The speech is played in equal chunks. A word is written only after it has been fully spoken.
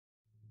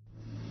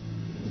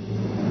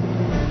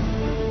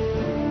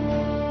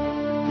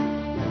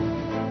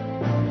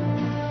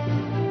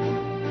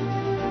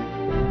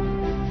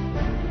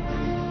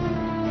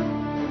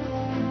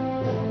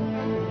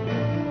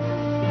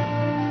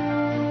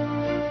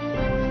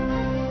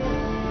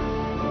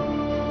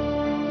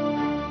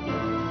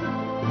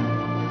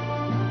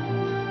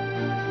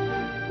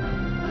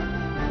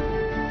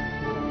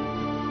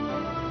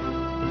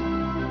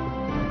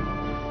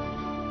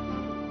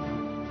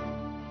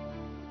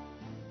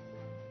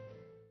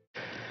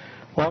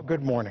Well,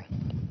 good morning.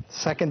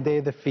 Second day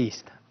of the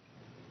feast.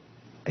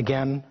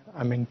 Again,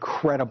 I'm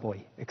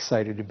incredibly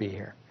excited to be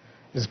here.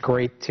 It was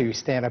great to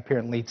stand up here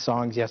and lead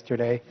songs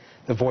yesterday,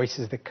 the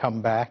voices that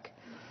come back.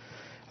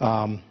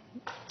 On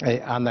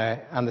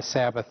the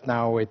Sabbath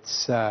now,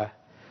 it's a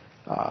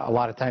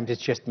lot of times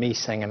it's just me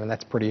singing, and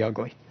that's pretty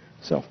ugly.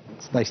 So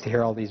it's nice to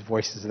hear all these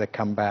voices that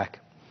come back.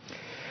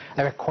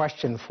 I have a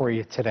question for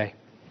you today.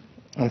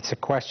 And it's a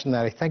question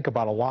that I think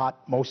about a lot,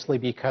 mostly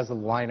because of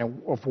the line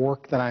of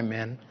work that I'm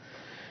in.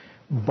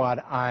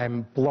 But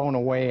I'm blown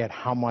away at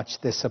how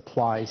much this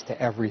applies to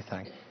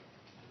everything.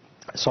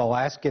 So I'll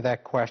ask you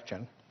that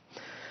question.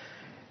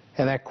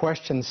 And that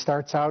question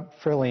starts out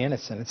fairly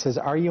innocent. It says,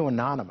 are you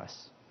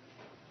anonymous?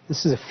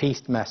 This is a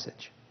feast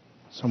message.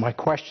 So my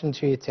question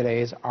to you today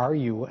is, are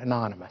you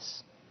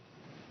anonymous?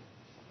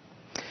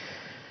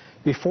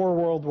 Before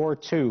World War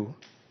II,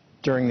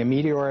 during the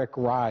meteoric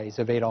rise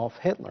of Adolf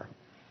Hitler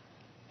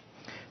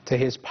to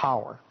his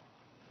power,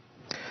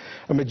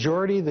 a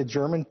majority of the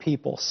German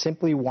people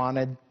simply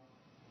wanted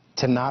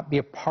to not be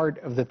a part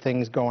of the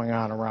things going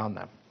on around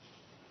them.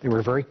 They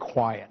were very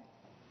quiet,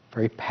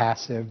 very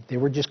passive. They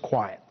were just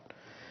quiet.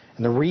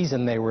 And the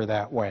reason they were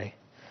that way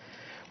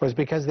was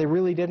because they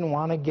really didn't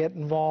want to get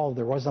involved.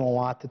 There wasn't a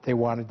lot that they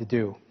wanted to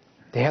do.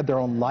 They had their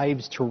own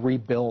lives to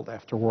rebuild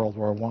after World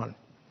War I.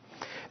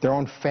 Their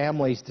own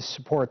families to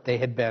support. They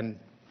had been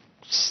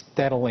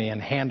steadily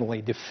and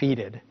handily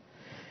defeated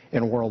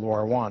in World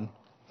War I.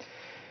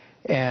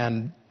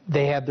 And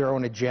they had their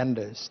own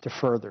agendas to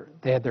further.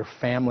 They had their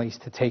families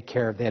to take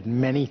care of. They had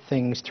many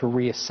things to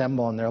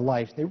reassemble in their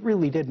lives. They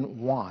really didn't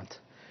want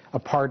a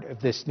part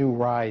of this new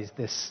rise,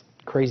 this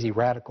crazy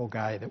radical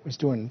guy that was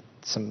doing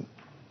some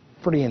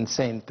pretty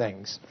insane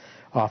things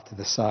off to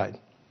the side.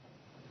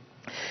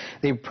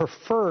 They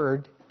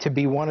preferred to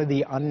be one of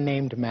the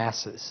unnamed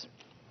masses.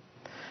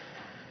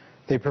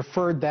 They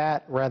preferred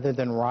that rather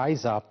than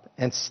rise up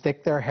and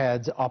stick their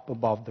heads up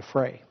above the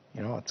fray.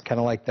 You know, it's kind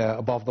of like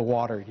above the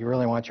water. You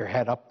really want your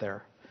head up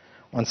there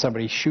when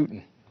somebody's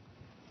shooting.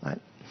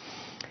 Right?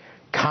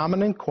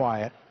 Common and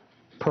quiet,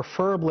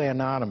 preferably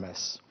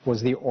anonymous,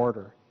 was the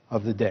order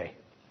of the day.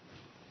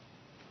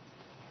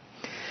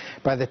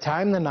 By the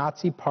time the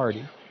Nazi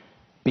Party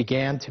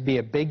began to be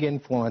a big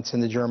influence in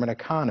the German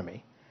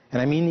economy,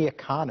 and I mean the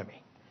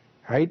economy,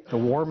 right? The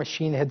war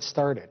machine had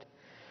started.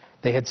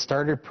 They had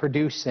started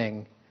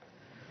producing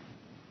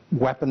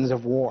weapons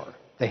of war.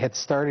 They had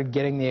started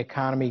getting the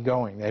economy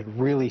going. They had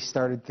really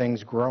started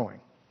things growing.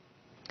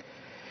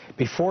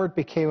 Before it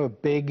became a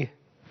big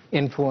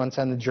influence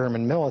on the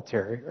German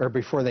military, or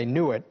before they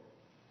knew it,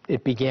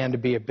 it began to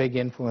be a big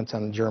influence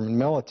on the German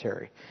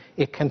military.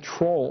 It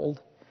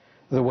controlled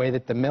the way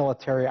that the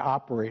military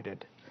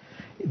operated.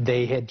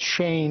 They had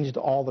changed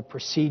all the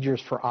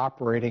procedures for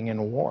operating in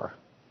a war.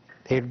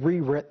 They had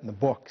rewritten the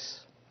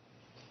books.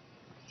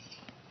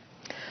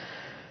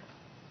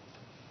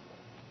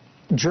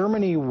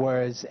 Germany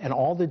was, and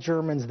all the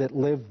Germans that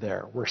lived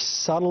there, were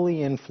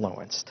subtly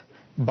influenced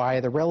by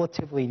the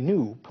relatively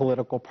new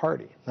political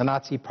party. The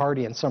Nazi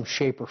Party in some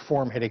shape or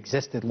form had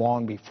existed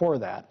long before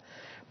that,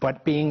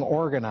 but being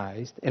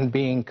organized and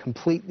being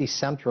completely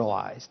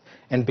centralized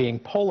and being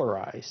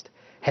polarized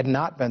had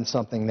not been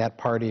something that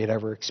party had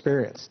ever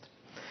experienced.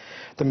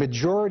 The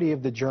majority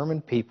of the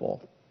German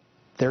people,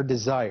 their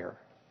desire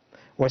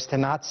was to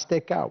not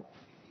stick out,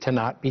 to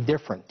not be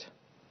different.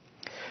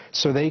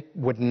 So they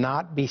would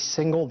not be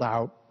singled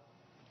out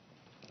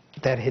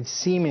that had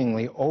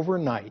seemingly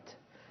overnight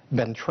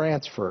been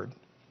transformed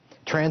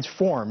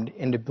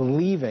into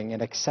believing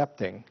and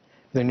accepting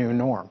the new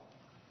norm.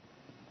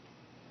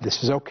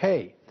 This is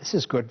okay. This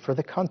is good for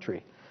the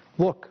country.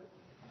 Look,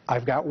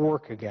 I've got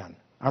work again.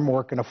 I'm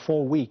working a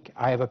full week.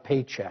 I have a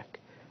paycheck.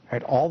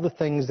 Right? All the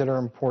things that are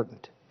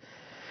important.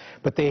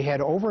 But they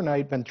had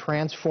overnight been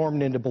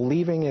transformed into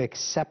believing and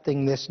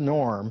accepting this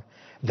norm,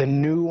 the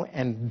new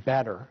and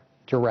better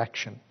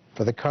direction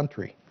for the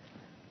country,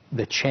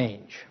 the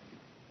change.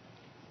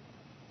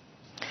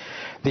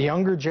 The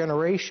younger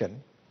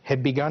generation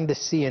had begun to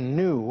see a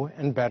new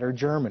and better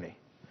Germany.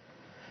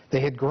 They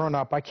had grown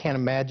up, I can't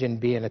imagine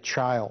being a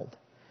child,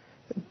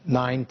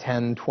 9,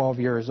 10, 12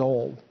 years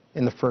old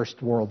in the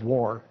First World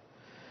War,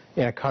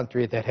 in a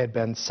country that had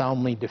been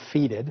soundly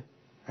defeated,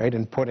 right,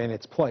 and put in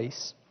its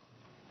place.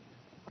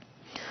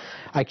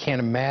 I can't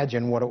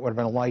imagine what it would have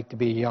been like to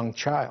be a young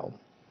child.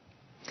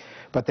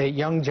 But that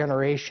young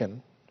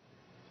generation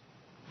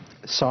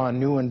saw a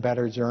new and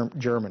better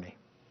Germany.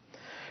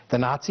 The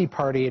Nazi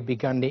Party had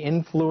begun to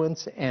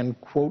influence and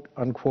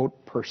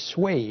quote-unquote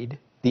persuade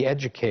the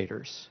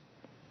educators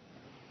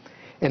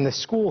and the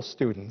school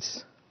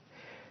students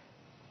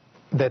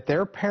that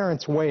their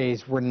parents'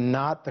 ways were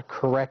not the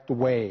correct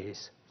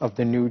ways of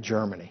the new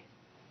Germany.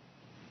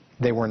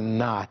 They were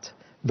not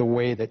the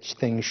way that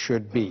things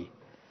should be.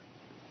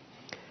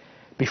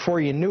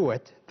 Before you knew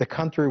it, the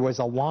country was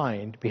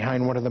aligned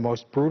behind one of the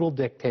most brutal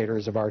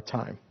dictators of our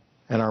time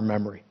and our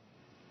memory.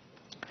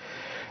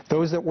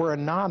 Those that were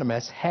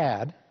anonymous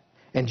had,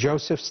 in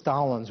Joseph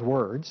Stalin's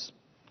words,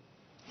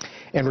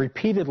 and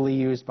repeatedly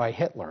used by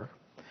Hitler,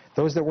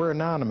 those that were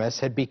anonymous,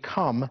 had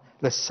become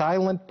the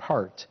silent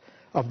part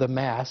of the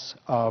mass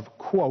of,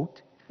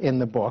 quote, in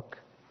the book,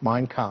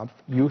 Mein Kampf,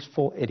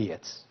 useful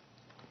idiots.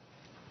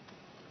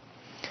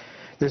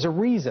 There's a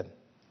reason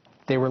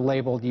they were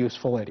labeled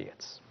useful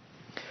idiots.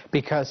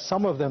 Because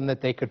some of them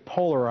that they could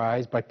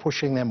polarize by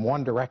pushing them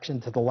one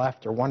direction to the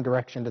left or one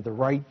direction to the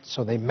right,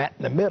 so they met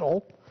in the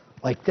middle,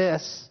 like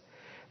this,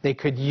 they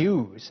could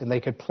use and they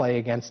could play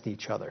against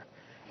each other.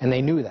 And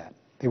they knew that.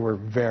 They were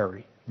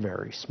very,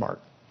 very smart.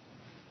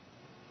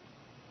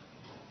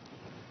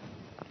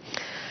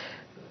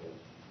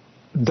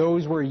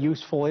 Those were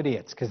useful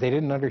idiots because they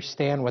didn't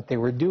understand what they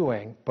were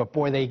doing, but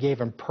boy, they gave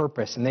them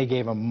purpose and they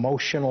gave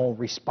emotional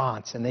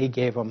response and they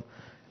gave them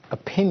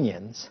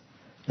opinions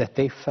that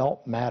they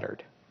felt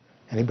mattered.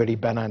 Anybody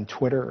been on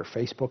Twitter or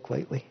Facebook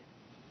lately?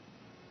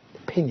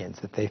 Opinions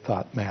that they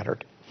thought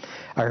mattered.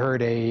 I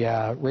heard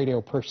a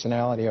radio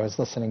personality I was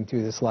listening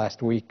to this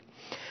last week.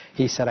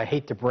 He said, I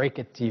hate to break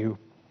it to you,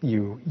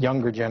 you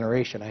younger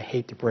generation. I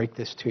hate to break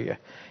this to you.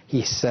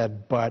 He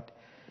said, but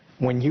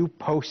when you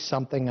post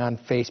something on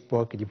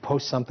Facebook and you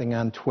post something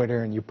on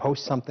Twitter and you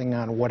post something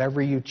on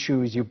whatever you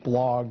choose, you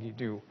blog, you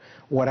do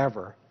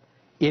whatever,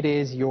 it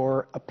is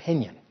your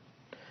opinion.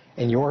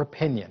 And your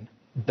opinion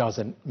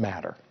doesn't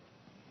matter.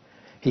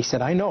 He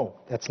said, I know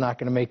that's not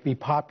going to make me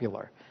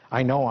popular.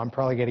 I know I'm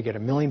probably going to get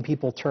 1 million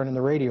people turning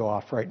the radio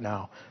off right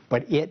now,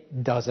 but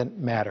it doesn't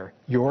matter.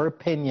 Your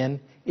opinion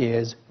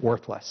is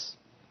worthless.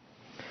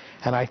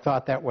 And I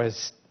thought that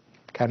was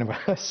kind of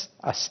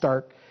a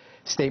stark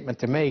statement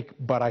to make,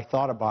 but I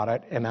thought about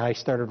it and I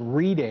started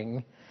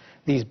reading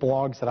these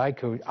blogs that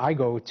I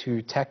go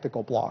to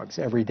technical blogs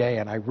every day,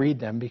 and I read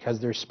them because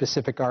there's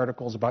specific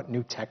articles about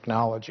new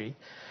technology.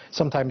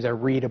 Sometimes I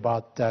read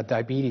about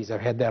diabetes.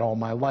 I've had that all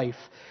my life.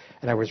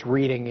 And I was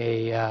reading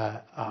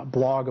a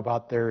blog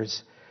about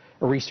there's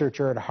a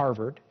researcher at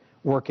Harvard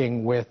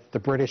working with the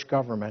British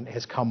government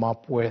has come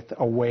up with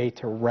a way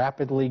to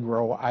rapidly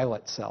grow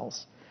islet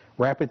cells,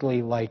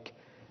 rapidly, like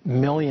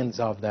millions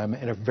of them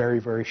in a very,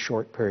 very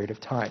short period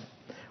of time,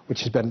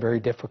 which has been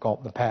very difficult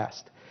in the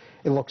past.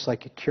 It looks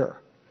like a cure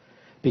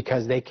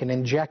because they can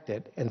inject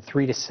it and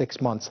 3 to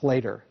 6 months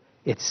later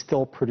it's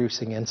still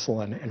producing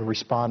insulin and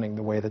responding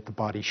the way that the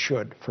body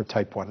should for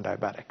type 1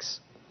 diabetics,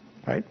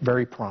 right?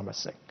 Very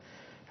promising,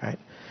 right?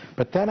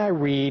 But then I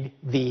read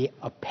the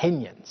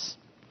opinions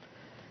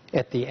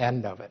at the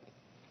end of it.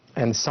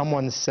 And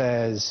someone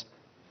says,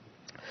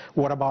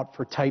 what about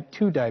for type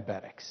 2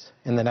 diabetics?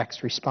 And the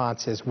next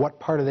response is, what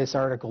part of this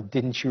article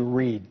didn't you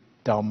read,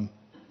 dumb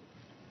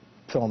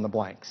fill in the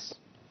blanks,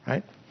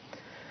 right?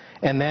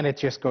 And then it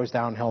just goes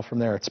downhill from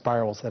there. It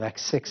spirals. The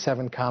next 6,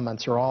 7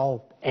 comments are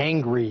all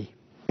angry,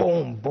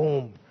 boom,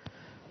 boom,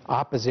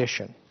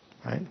 opposition,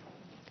 right?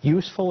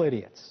 Useful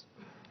idiots.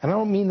 And I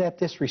don't mean that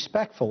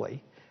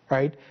disrespectfully,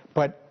 right?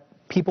 But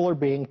people are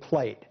being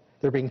played.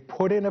 They're being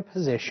put in a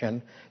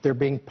position. They're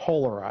being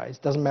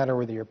polarized. Doesn't matter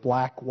whether you're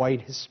black,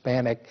 white,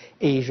 Hispanic,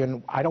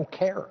 Asian. I don't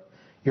care.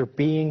 You're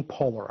being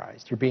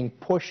polarized. You're being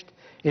pushed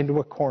into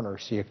a corner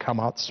so you come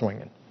out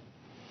swinging.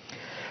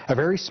 A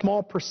very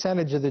small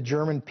percentage of the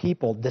German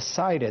people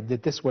decided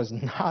that this was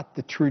not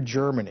the true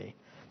Germany.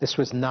 This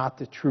was not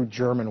the true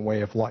German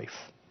way of life.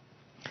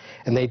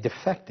 And they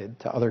defected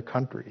to other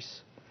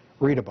countries.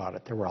 Read about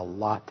it. There were a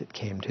lot that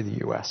came to the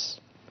U.S.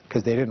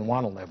 because they didn't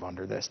want to live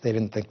under this. They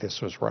didn't think this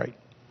was right.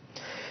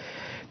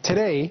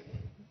 Today,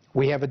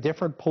 we have a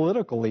different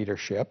political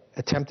leadership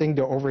attempting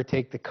to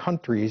overtake the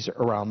countries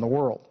around the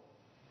world.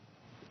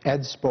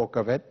 Ed spoke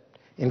of it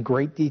in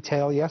great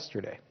detail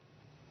yesterday.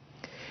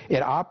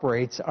 It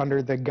operates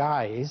under the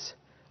guise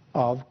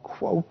of,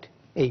 quote,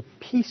 a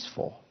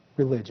peaceful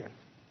religion.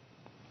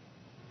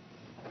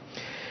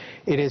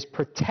 It is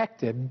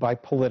protected by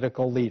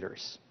political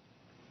leaders.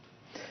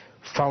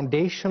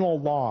 Foundational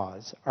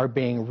laws are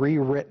being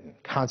rewritten.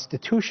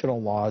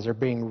 Constitutional laws are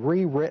being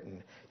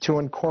rewritten to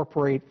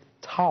incorporate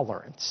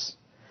tolerance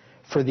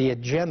for the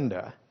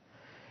agenda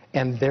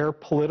and their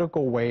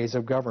political ways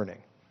of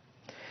governing.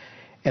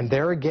 And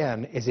there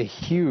again is a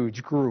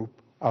huge group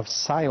of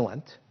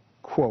silent,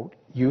 quote,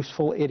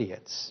 useful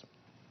idiots,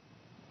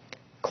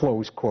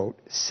 close quote,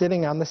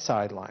 sitting on the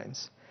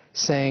sidelines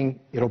saying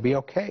it'll be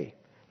okay.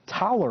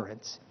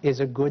 Tolerance is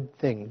a good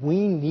thing.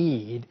 We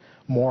need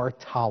more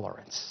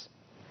tolerance.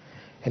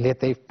 And yet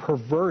they've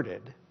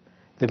perverted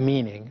the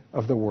meaning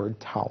of the word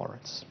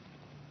tolerance.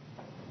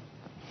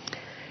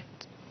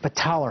 But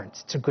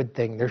tolerance, it's a good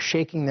thing. They're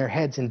shaking their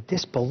heads in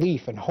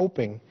disbelief and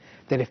hoping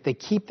that if they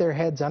keep their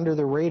heads under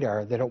the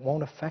radar, that it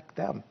won't affect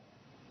them.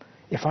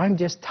 If I'm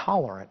just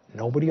tolerant,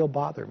 nobody will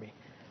bother me.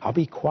 I'll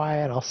be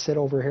quiet, I'll sit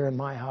over here in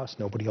my house,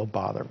 nobody will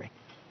bother me.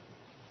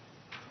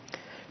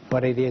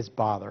 But it is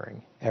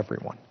bothering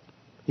everyone.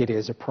 It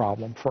is a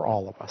problem for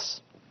all of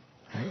us.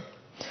 Right?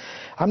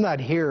 I'm not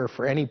here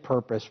for any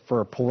purpose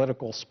for a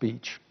political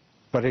speech,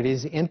 but it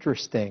is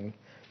interesting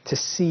to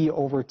see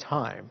over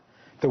time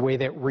the way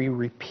that we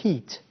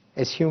repeat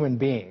as human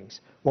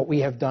beings what we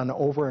have done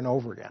over and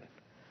over again.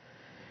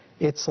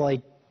 It's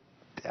like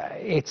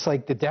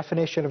the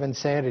definition of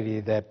insanity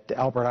that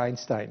Albert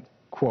Einstein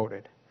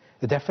quoted.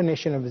 The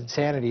definition of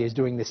insanity is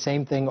doing the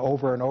same thing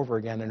over and over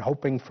again and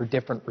hoping for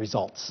different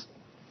results.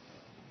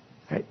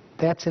 Right?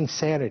 That's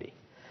insanity.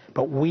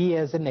 But we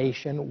as a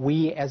nation,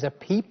 we as a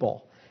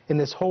people in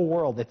this whole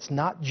world, it's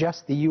not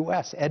just the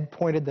U.S. Ed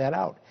pointed that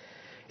out.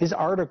 His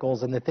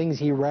articles and the things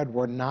he read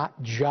were not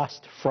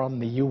just from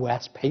the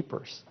U.S.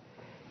 papers.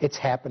 It's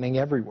happening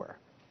everywhere.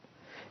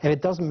 And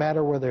it doesn't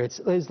matter whether it's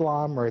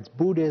Islam or it's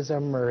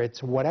Buddhism or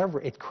it's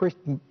whatever, it's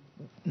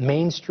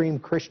mainstream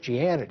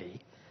Christianity.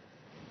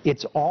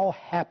 It's all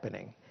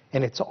happening,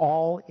 and it's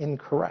all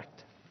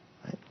incorrect.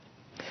 Right?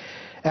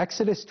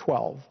 Exodus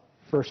 12,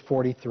 verse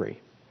 43.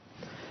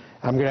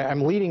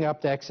 I'm leading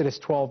up to Exodus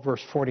 12,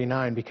 verse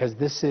 49, because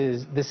this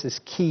is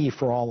key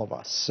for all of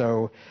us.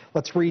 So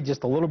let's read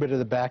just a little bit of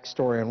the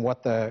backstory on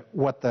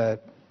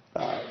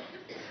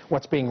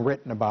what's being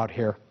written about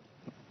here.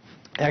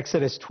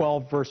 Exodus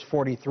 12, verse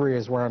 43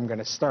 is where I'm going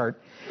to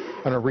start.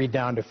 I'm going to read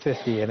down to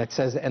 50, and it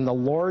says, "And the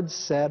Lord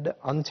said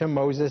unto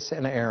Moses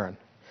and Aaron,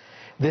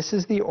 This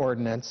is the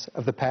ordinance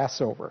of the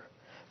Passover.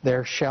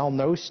 There shall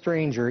no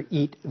stranger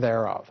eat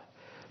thereof."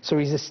 So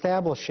he's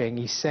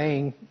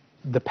saying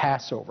the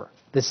Passover.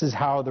 This is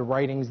how the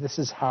writings, this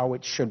is how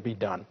it should be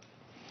done.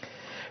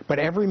 "But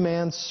every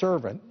man's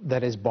servant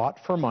that is bought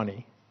for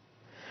money,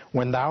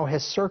 when thou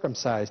hast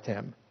circumcised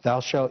him,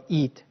 thou shalt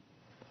eat,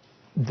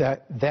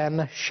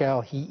 then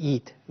shall he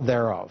eat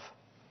thereof.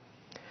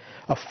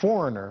 A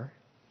foreigner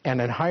and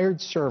an hired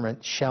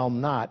servant shall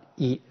not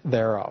eat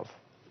thereof.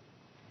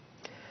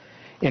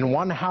 In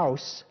one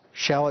house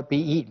shall it be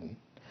eaten.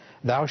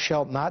 Thou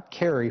shalt not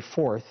carry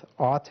forth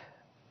aught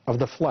of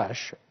the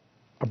flesh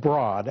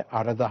abroad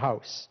out of the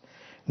house,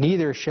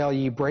 neither shall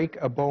ye break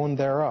a bone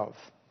thereof.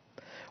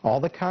 All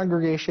the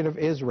congregation of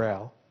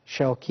Israel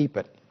shall keep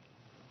it.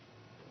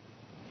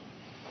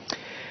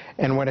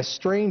 And when a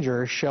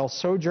stranger shall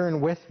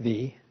sojourn with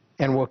thee,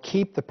 and will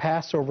keep the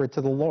Passover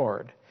to the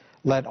Lord,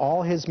 let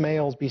all his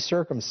males be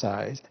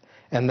circumcised,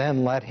 and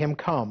then let him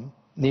come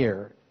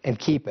near and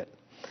keep it.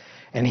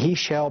 And he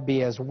shall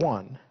be as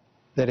one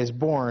that is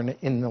born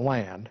in the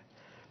land,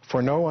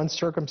 for no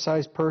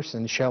uncircumcised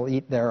person shall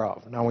eat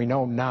thereof." Now we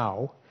know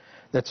now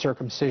that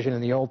circumcision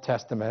in the Old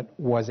Testament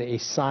was a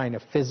sign, a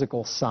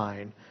physical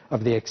sign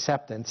of the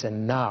acceptance,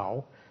 and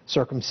now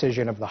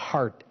circumcision of the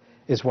heart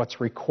is what's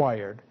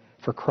required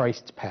for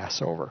Christ's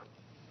Passover.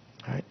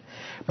 Right?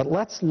 But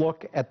let's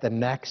look at the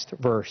next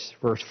verse,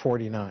 verse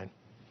 49.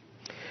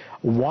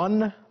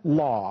 "One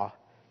law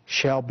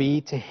shall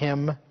be to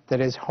him that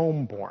is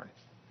homeborn."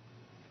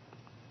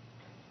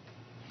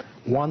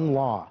 One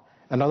law.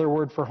 Another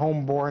word for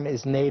homeborn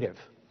is native.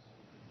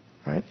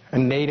 Right? A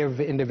native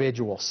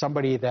individual,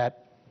 somebody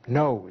that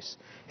knows.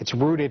 It's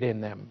rooted in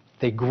them.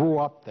 They grew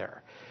up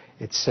there.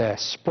 It's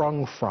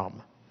sprung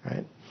from.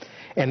 Right?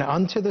 "And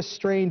unto the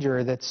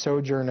stranger that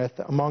sojourneth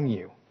among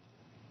you."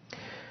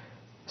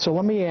 So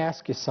let me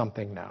ask you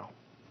something now.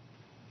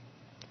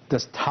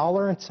 Does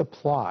tolerance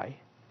apply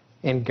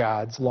in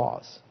God's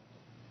laws?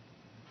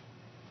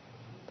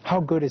 How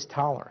good is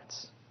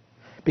tolerance?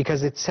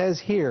 Because it says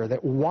here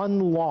that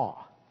one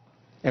law,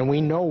 and we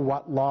know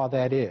what law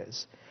that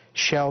is,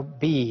 shall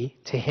be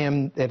to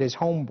him that is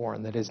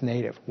homeborn, that is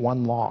native.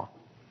 One law.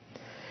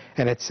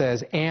 And it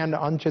says, "And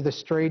unto the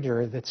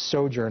stranger that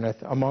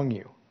sojourneth among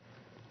you."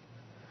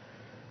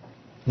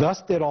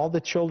 Thus did all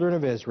the children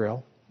of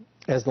Israel,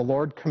 as the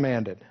Lord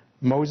commanded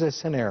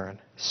Moses and Aaron,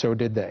 so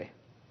did they.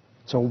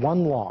 So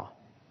one law.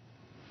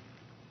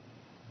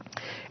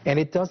 And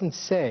it doesn't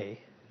say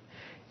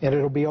that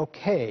it'll be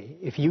okay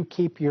if you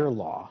keep your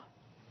law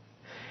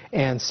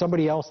and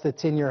somebody else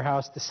that's in your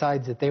house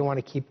decides that they want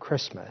to keep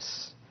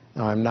Christmas.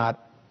 Now,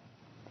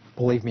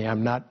 believe me,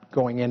 I'm not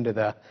going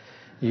into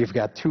you've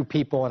got two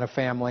people in a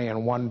family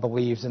and one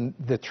believes in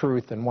the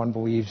truth and one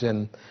believes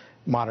in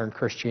modern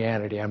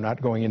Christianity. I'm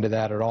not going into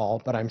that at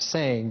all, but I'm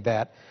saying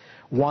that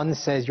one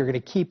says you're going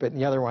to keep it and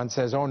the other one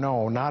says, "Oh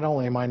no, not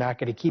only am I not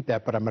going to keep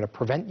that, but I'm going to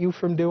prevent you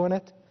from doing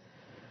it."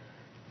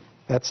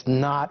 That's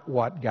not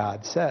what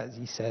God says.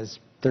 He says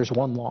there's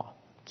one law,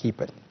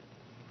 keep it.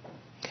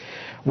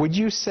 Would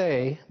you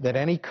say that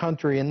any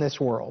country in this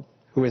world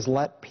who has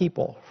let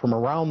people from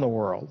around the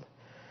world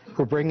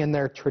who bring in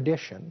their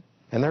tradition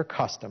and their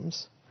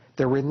customs,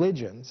 their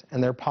religions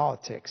and their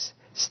politics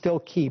still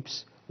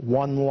keeps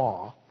one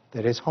law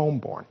that is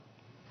homeborn?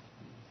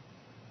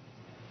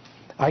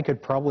 I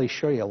could probably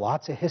show you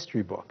lots of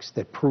history books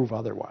that prove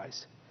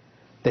otherwise,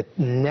 that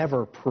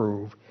never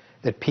prove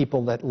that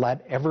people that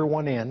let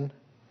everyone in,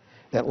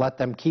 that let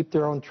them keep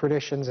their own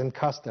traditions and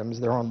customs,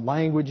 their own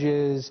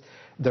languages,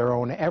 their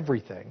own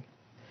everything,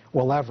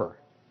 will ever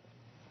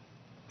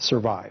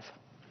survive.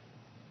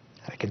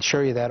 I can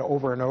show you that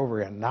over and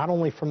over again, not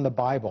only from the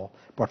Bible,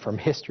 but from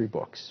history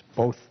books.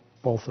 Both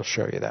will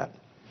show you that.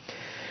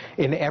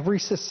 In every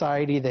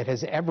society that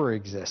has ever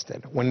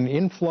existed, when an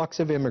influx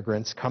of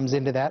immigrants comes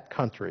into that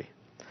country,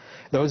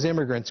 those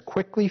immigrants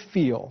quickly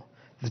feel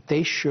that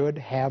they should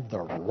have the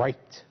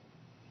right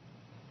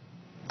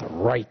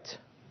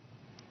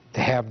to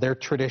have their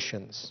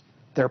traditions,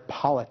 their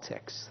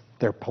politics,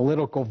 their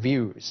political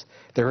views,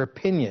 their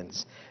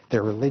opinions,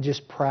 their religious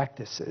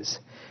practices,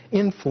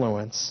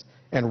 influence,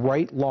 and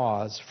write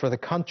laws for the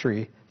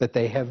country that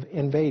they have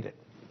invaded,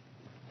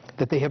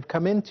 that they have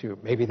come into.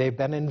 Maybe they've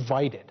been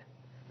invited.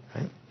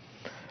 Right?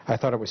 I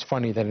thought it was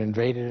funny that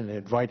invaded and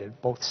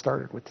invited both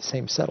started with the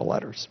same set of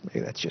letters. Maybe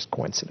that's just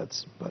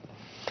coincidence. But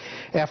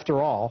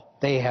after all,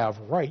 they have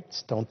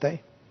rights, don't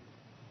they?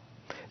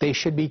 They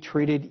should be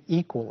treated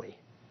equally.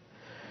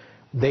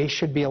 They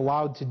should be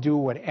allowed to do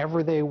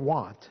whatever they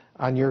want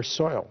on your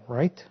soil,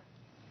 right?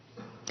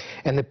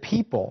 And the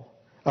people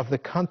of the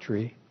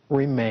country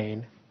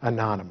remain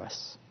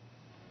anonymous.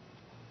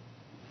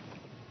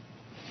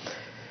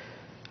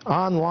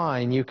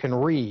 Online, you can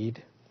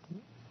read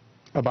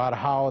about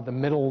how the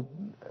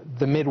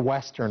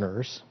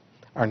Midwesterners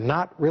are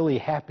not really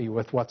happy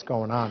with what's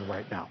going on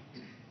right now.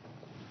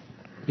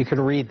 You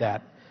can read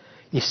that.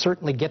 You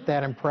certainly get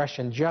that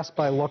impression just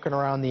by looking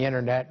around the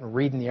internet and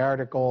reading the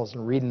articles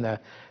and reading the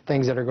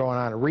things that are going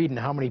on and reading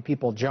how many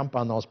people jump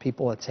on those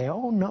people that say,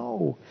 oh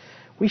no,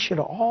 we should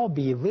all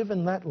be live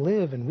and let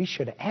live, and we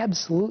should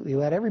absolutely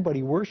let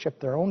everybody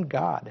worship their own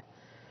God.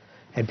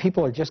 And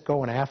people are just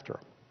going after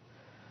them.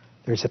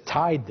 There's a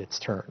tide that's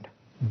turned.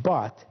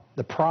 But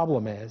the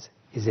problem is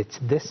it's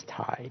this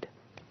tide,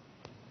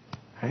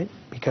 right?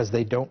 Because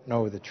they don't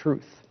know the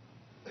truth.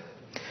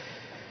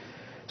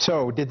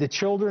 So, did the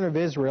children of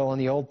Israel in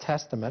the Old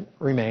Testament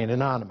remain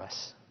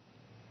anonymous?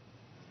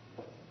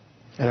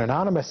 And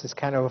anonymous is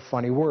kind of a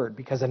funny word,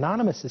 because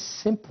anonymous is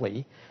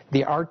simply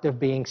the art of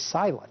being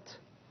silent,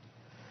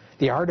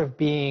 the art of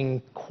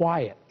being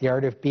quiet, the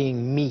art of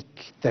being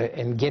meek,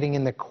 and getting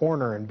in the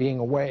corner and being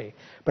away.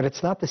 But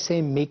it's not the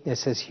same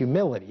meekness as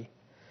humility.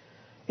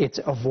 It's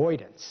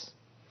avoidance.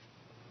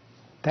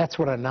 That's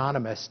what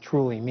anonymous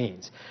truly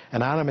means.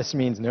 Anonymous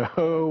means,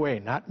 no way,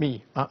 not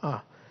me,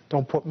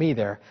 don't put me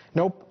there.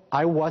 Nope,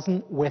 I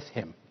wasn't with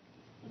him.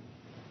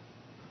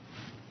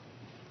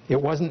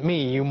 It wasn't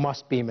me, you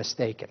must be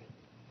mistaken.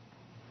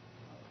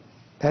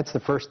 That's the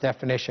first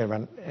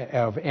definition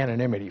of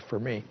anonymity for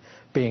me,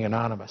 being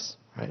anonymous,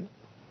 right?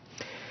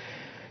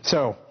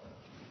 So,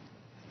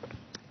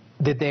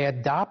 did they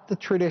adopt the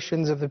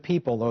traditions of the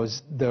people,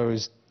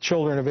 those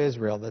children of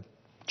Israel, the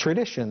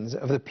traditions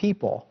of the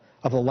people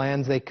of the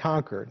lands they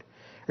conquered?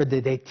 Or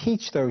did they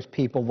teach those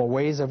people the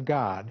ways of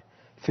God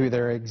through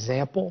their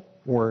example,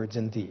 words,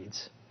 and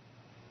deeds?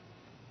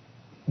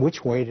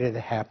 Which way did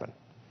it happen?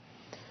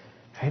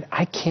 Right?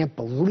 I can't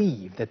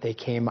believe that they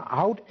came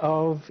out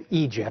of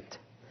Egypt,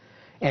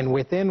 and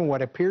within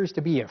what appears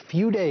to be a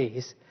few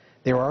days,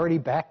 they were already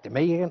back to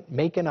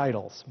making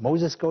idols.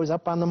 Moses goes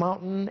up on the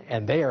mountain,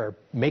 and they are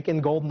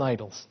making golden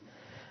idols.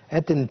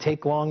 That didn't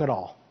take long at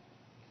all.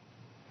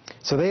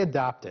 So they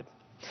adopted.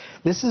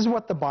 This is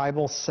what the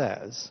Bible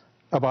says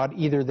about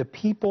either the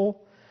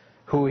people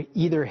who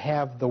either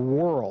have the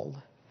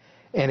world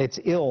and its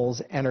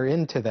ills enter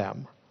into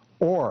them,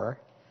 or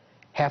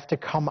have to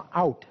come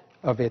out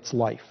of its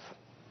life.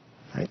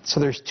 Right? So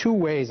there's two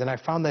ways, and I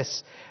found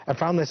this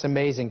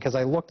amazing, because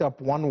I looked up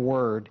one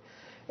word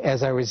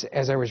as I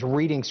was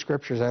reading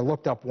scriptures. I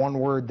looked up one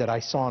word that I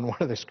saw in one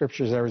of the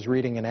scriptures I was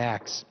reading in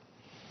Acts,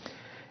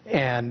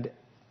 and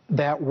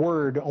that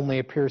word only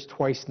appears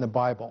twice in the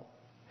Bible,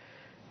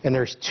 and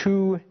there's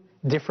two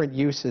different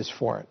uses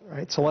for it.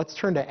 Right? So let's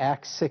turn to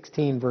Acts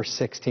 16, verse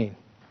 16.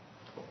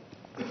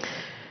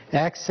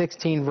 Acts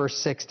 16, verse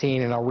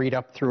 16, and I'll read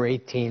up through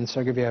 18, so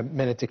I'll give you a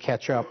minute to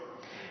catch up.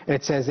 And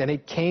it says, "And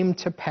it came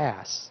to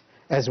pass,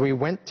 as we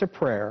went to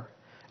prayer,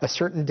 a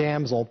certain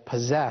damsel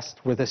possessed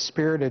with a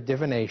spirit of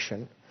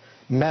divination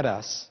met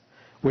us,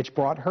 which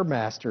brought her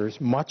masters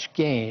much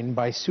gain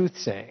by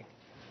soothsaying."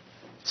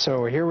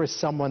 So here was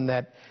someone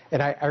that,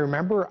 and I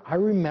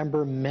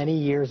remember many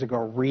years ago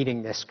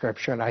reading this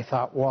scripture, and I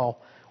thought, well,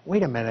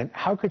 wait a minute,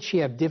 how could she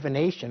have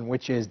divination,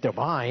 which is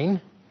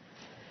divine,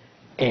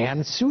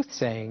 and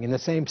soothsaying in the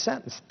same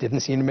sentence?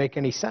 Didn't seem to make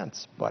any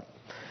sense, but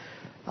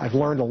I've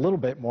learned a little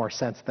bit more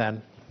since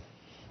then.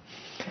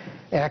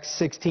 Acts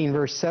 16,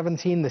 verse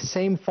 17, "The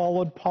same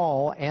followed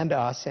Paul and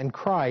us, and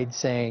cried,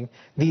 saying,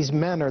 These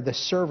men are the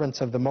servants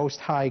of the Most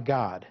High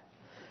God,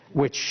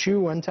 which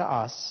shew unto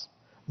us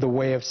the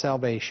way of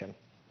salvation."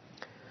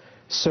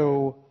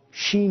 So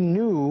she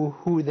knew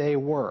who they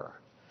were.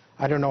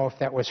 I don't know if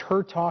that was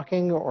her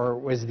talking, or it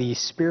was the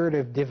spirit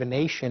of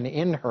divination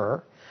in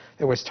her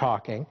that was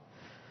talking,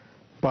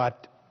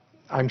 but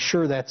I'm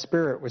sure that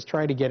spirit was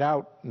trying to get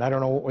out, and I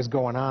don't know what was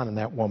going on in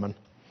that woman.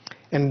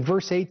 In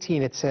verse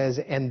 18 it says,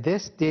 "And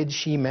this did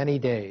she many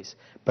days.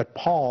 But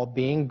Paul,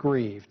 being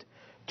grieved,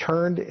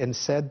 turned and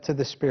said to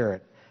the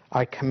spirit,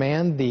 I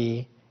command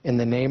thee in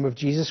the name of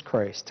Jesus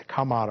Christ to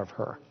come out of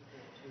her.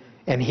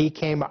 And he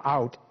came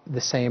out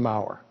the same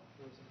hour."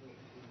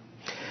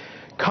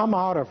 Come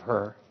out of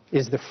her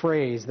is the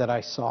phrase that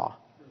I saw.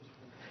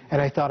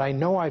 And I thought, I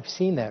know I've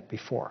seen that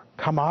before.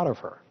 Come out of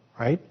her,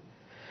 right?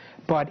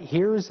 But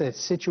here's a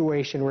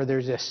situation where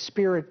there's a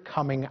spirit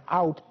coming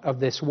out of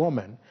this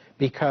woman,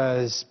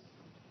 because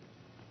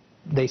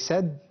they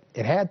said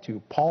it had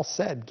to. Paul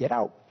said, get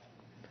out.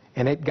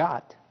 And it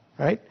got,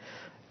 right?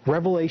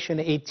 Revelation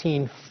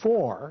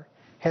 18:4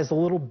 has a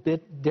little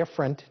bit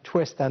different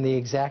twist on the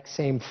exact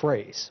same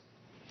phrase.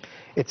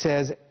 It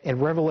says, in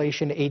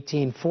Revelation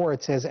 18:4,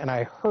 it says, "And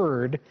I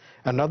heard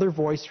another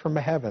voice from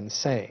heaven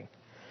saying,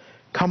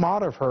 'Come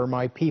out of her,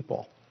 my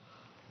people.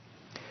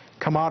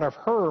 Come out of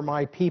her,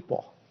 my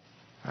people,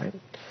 right?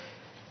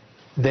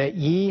 That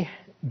ye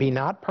be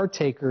not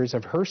partakers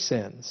of her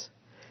sins,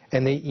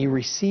 and that ye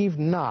receive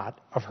not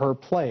of her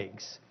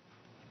plagues.'"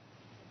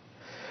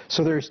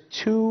 So there's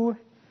two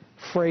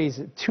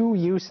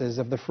uses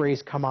of the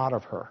phrase "come out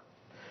of her."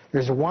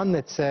 There's one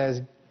that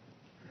says,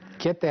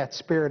 get that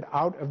spirit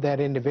out of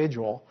that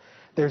individual.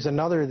 There's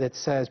another that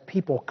says,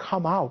 people,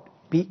 come out,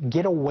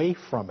 get away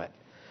from it,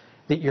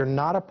 that you're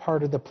not a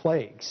part of the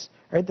plagues.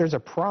 Right? There's a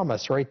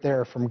promise right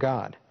there from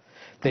God,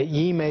 that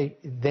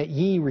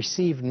ye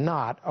receive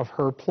not of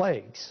her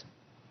plagues.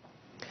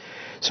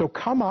 So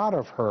come out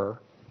of her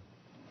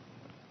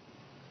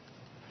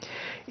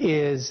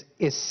is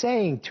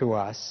saying to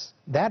us,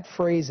 that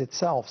phrase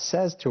itself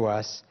says to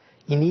us,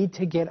 you need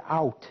to get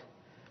out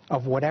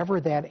of whatever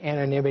that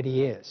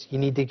anonymity is. You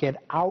need to get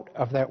out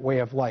of that way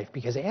of life,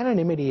 because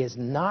anonymity is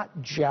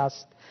not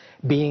just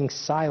being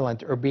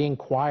silent or being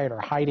quiet or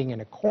hiding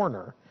in a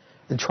corner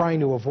and trying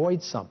to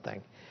avoid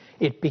something.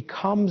 It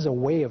becomes a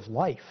way of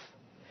life.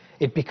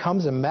 It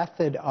becomes a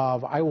method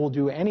of, I will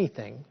do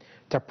anything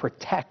to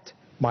protect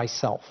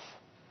myself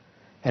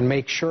and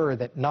make sure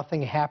that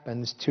nothing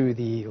happens to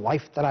the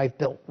life that I've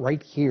built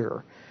right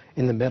here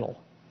in the middle.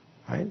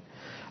 Right?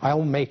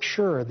 I'll make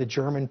sure the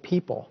German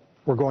people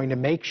were going to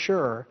make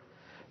sure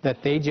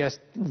that they just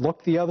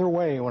looked the other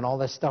way when all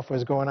this stuff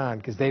was going on,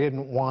 because they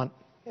didn't want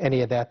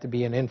any of that to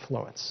be an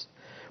influence.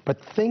 But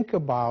think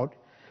about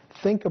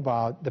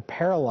the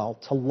parallel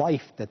to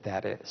life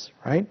that is,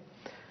 right?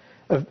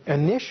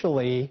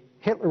 Initially,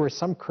 Hitler was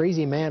some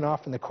crazy man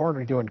off in the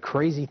corner doing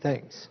crazy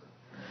things.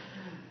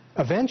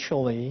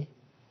 Eventually,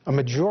 a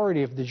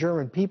majority of the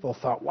German people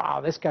thought,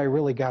 wow, this guy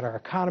really got our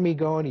economy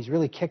going. He's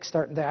really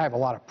kickstarting that. I have a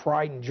lot of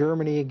pride in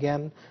Germany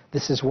again.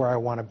 This is where I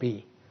want to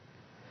be.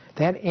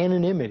 That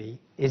anonymity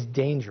is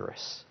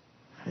dangerous.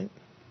 Right?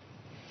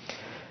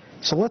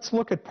 So let's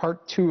look at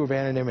part 2 of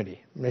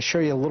anonymity. I'm going to show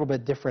you a little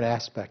bit different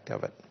aspect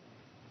of it.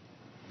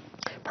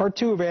 Part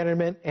 2 of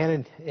anonymity,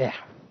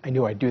 I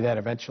knew I'd do that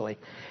eventually.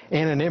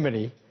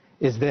 Anonymity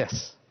is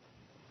this.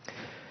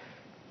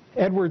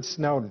 Edward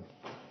Snowden.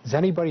 Does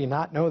anybody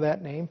not know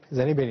that name? Has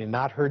anybody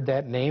not heard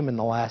that name in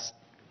the last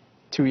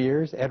 2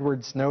 years?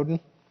 Edward Snowden,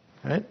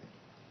 right?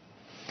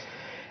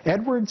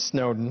 Edward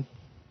Snowden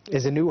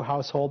is a new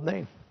household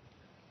name.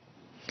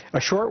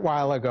 A short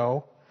while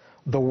ago,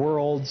 the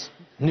world's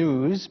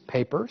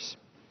newspapers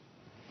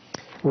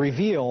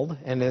revealed,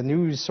 and the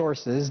news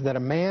sources, that a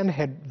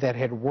man that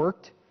had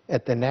worked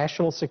at the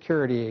National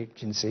Security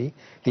Agency,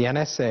 the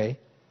NSA,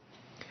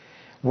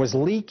 was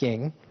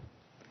leaking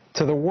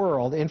to the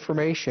world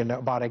information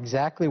about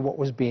exactly what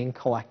was being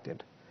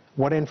collected,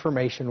 what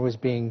information was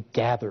being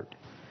gathered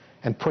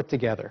and put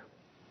together.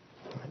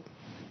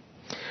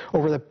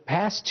 Over the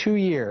past 2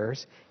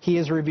 years, he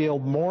has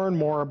revealed more and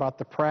more about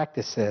the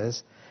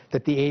practices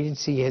that the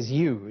agency has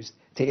used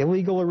to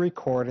illegally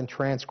record and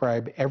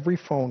transcribe every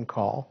phone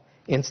call,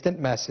 instant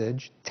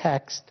message,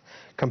 text,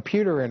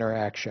 computer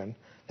interaction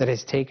that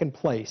has taken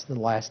place in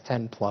the last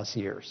 10+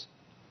 years.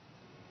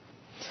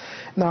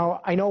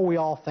 Now, I know we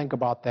all think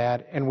about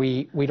that, and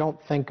we don't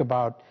think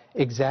about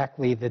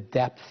exactly the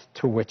depth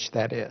to which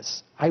that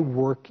is. I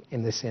work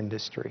in this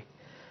industry.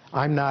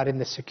 I'm not in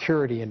the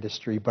security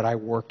industry, but I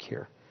work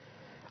here.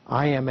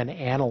 I am an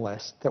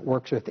analyst that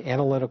works with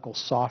analytical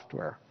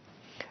software.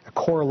 A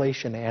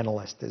correlation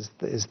analyst is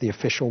the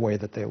official way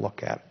that they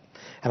look at it.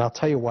 And I'll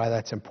tell you why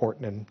that's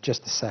important in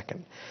just a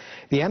second.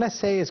 The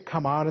NSA has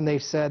come out and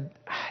they've said,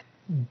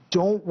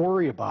 don't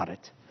worry about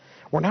it.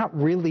 We're not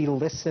really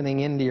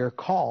listening into your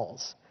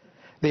calls.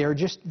 They're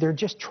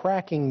just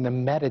tracking the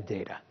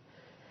metadata.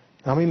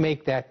 Let me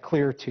make that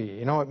clear to you.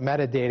 You know what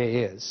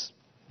metadata is?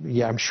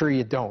 Yeah, I'm sure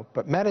you don't.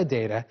 But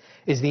metadata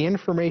is the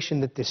information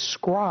that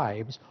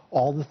describes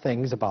all the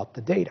things about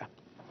the data.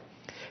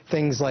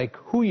 Things like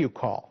who you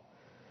call,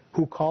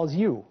 who calls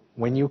you,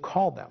 when you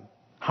call them,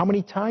 how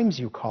many times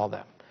you call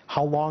them,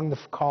 how long the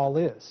call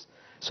is.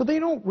 So they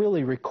don't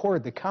really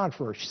record the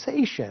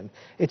conversation.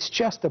 It's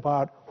just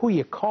about who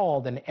you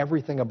called and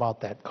everything about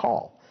that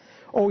call.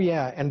 Oh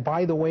yeah, and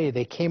by the way,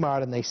 they came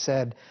out and they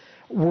said,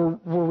 we're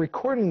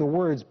recording the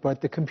words,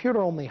 but the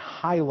computer only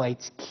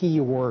highlights key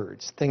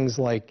words, things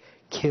like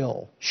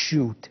kill,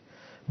 shoot,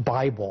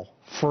 Bible,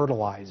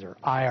 fertilizer,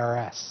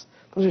 IRS.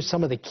 Those are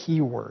some of the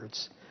key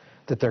words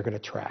that they're going to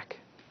track.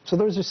 So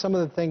those are some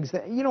of the things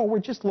that, you know, we're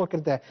just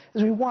looking at that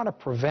as we want to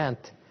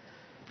prevent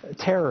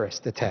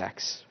terrorist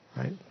attacks,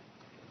 right?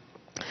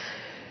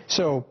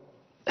 So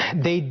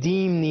they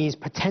deem these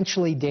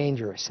potentially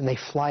dangerous and they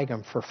flag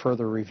them for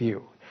further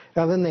review.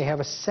 Now then they have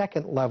a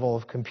second level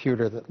of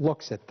computer that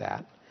looks at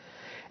that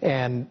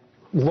and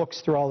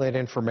looks through all that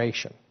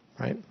information,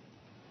 right?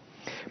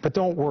 But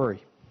don't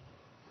worry,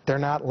 they're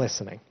not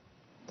listening.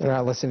 They're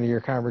not listening to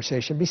your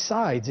conversation.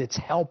 Besides, it's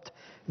helped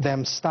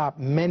them stop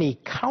many,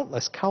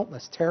 countless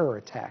terror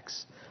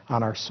attacks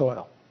on our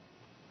soil.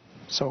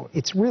 So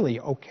it's really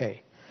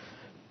okay.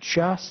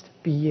 Just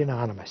be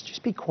anonymous.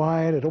 Just be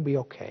quiet. It'll be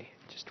okay.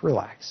 Just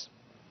relax.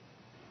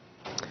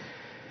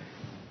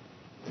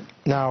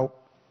 Now,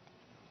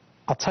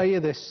 I'll tell you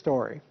this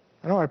story.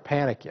 I don't want to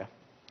panic you,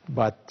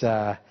 but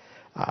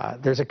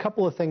there's a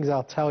couple of things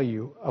I'll tell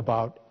you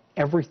about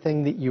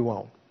everything that you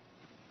own.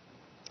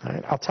 All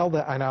right? I'll tell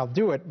that, and I'll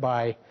do it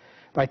by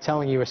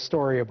telling you a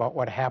story about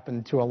what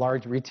happened to a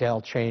large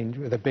retail chain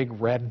with a big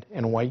red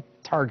and white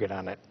target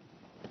on it.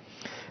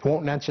 I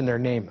won't mention their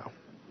name though,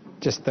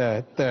 just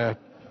the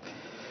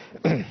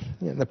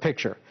the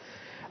picture.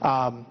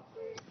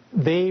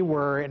 They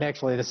were, and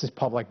actually this is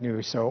public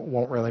news, so it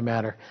won't really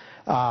matter.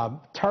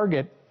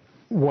 Target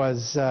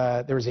was,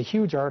 there was a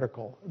huge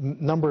article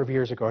a number of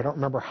years ago. I don't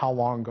remember how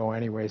long ago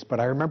anyways, but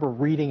I remember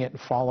reading it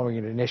and following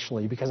it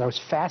initially because I was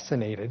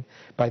fascinated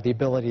by the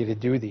ability to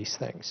do these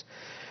things.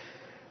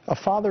 A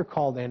father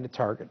called in to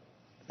Target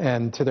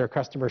and to their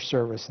customer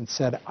service and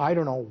said, I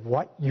don't know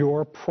what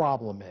your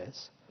problem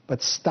is,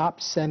 but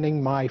stop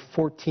sending my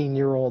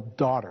 14-year-old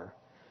daughter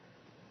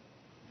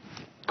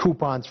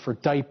coupons for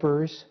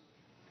diapers,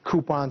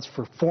 coupons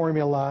for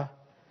formula,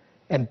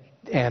 and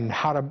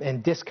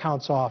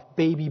discounts off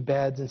baby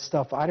beds and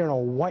stuff. I don't know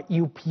what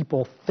you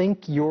people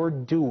think you're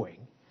doing,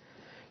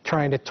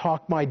 trying to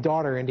talk my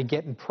daughter into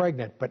getting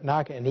pregnant, but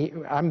not.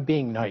 And I'm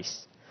being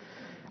nice.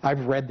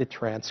 I've read the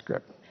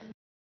transcript.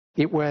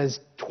 It was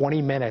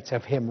 20 minutes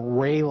of him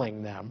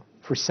railing them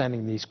for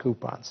sending these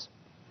coupons.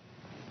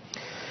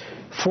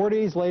 4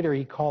 days later,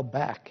 he called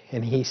back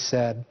and he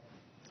said,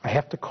 I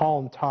have to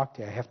call and talk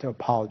to you. I have to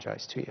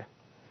apologize to you.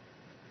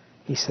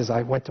 He says,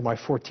 I went to my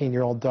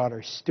 14-year-old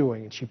daughter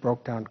stewing, and she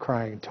broke down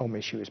crying and told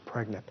me she was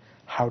pregnant.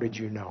 How did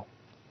you know?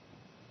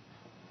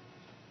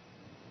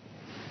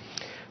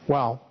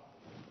 Well,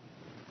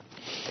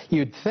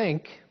 you'd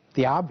think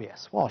the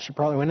obvious. Well, she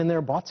probably went in there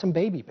and bought some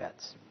baby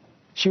beds.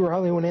 She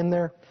probably went in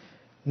there.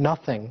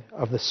 Nothing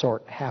of the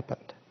sort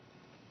happened.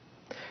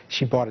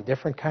 She bought a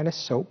different kind of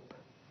soap.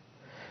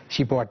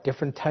 She bought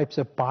different types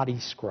of body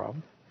scrub.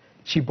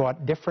 She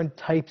bought different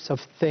types of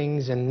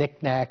things and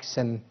knickknacks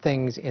and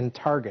things in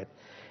Target.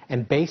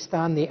 And based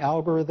on the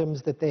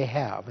algorithms that they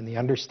have and the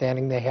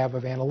understanding they have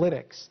of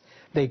analytics,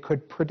 they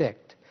could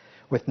predict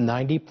with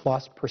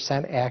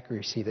 90+%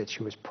 accuracy that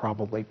she was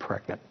probably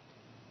pregnant.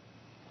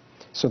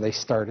 So they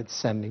started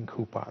sending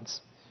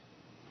coupons.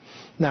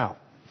 Now,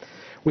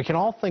 we can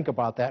all think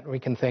about that and we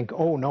can think,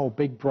 oh no,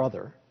 Big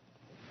Brother.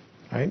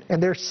 Right?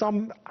 And there's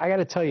some, I got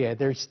to tell you,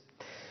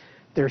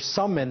 there's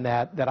some in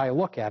that I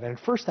look at. And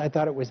at first I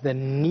thought it was the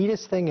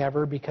neatest thing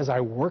ever because I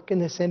work in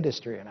this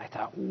industry. And I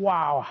thought,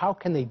 wow, how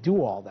can they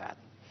do all that?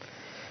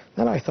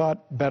 Then I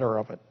thought better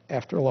of it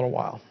after a little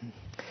while.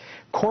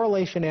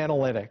 Correlation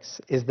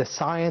analytics is the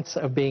science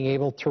of being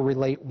able to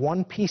relate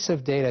one piece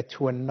of data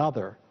to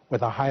another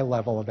with a high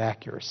level of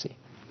accuracy.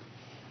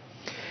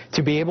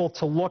 To be able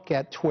to look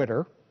at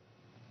Twitter,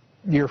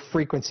 your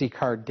frequency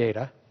card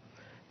data,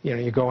 you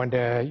know, you go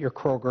into your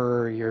Kroger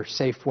or your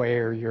Safeway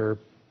or your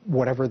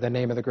whatever the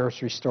name of the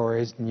grocery store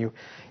is, and you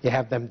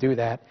have them do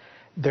that.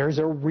 There's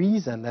a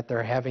reason that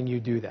they're having you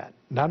do that.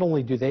 Not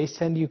only do they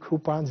send you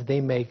coupons, they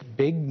make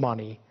big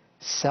money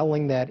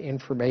selling that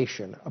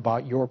information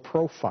about your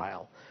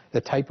profile,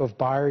 the type of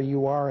buyer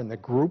you are and the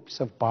groups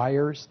of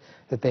buyers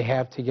that they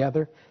have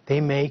together. They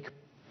make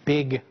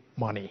big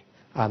money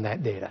on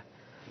that data.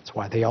 That's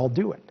why they all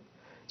do it.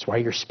 That's why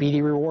your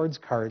Speedy Rewards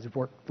cards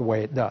work the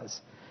way it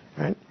does.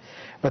 Right?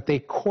 But they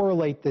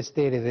correlate this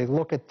data. They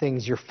look at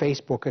things, your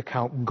Facebook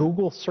account,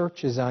 Google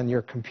searches on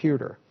your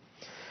computer,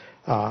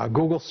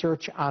 Google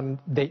search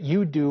that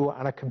you do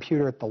on a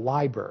computer at the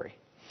library.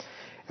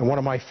 And one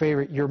of my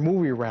favorite, your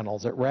movie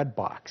rentals at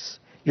Redbox,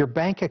 your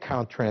bank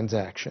account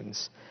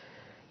transactions.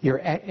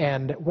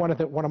 And one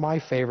of my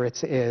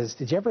favorites is,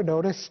 did you ever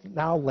notice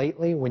now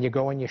lately when you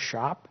go and you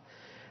shop,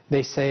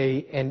 they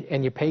say,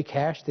 and you pay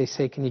cash, they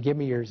say, can you give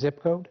me your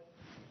zip code?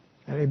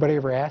 Anybody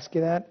ever ask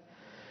you that?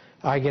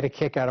 I get a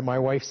kick out of my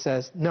wife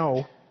says,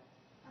 no.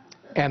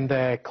 And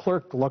the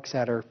clerk looks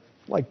at her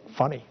like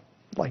funny,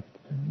 like,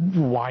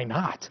 why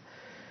not?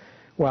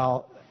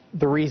 Well,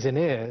 the reason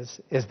is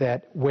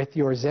that with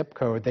your zip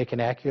code, they can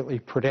accurately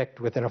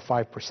predict within a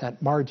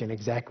 5% margin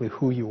exactly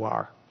who you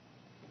are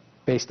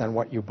based on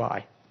what you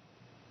buy.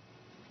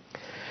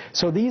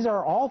 So these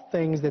are all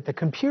things that the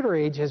computer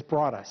age has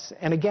brought us.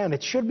 And again,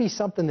 it should be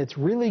something that's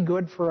really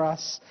good for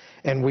us,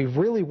 and we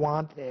really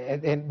want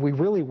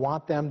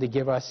them to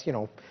give us,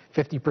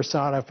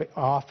 50%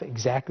 off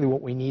exactly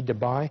what we need to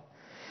buy.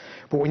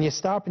 But when you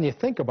stop and you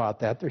think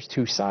about that, there's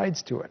two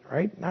sides to it,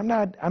 right? I'm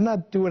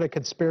not doing a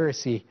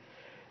conspiracy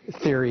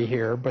theory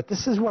here, but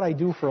this is what I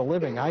do for a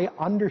living. I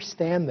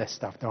understand this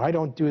stuff. Now, I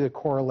don't do the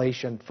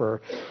correlation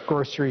for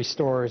grocery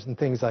stores and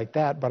things like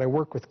that, but I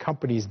work with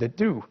companies that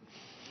do.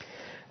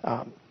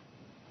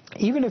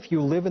 Even if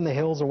you live in the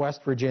hills of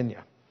West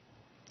Virginia,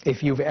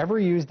 if you've ever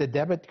used a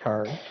debit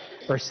card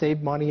or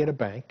saved money at a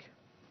bank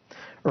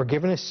or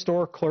given a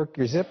store clerk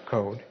your zip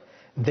code,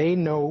 They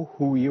know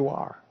who you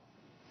are.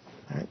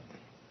 Right?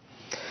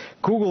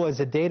 Google is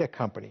a data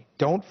company.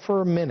 Don't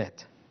for a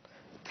minute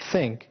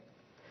think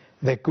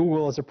that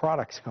Google is a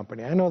products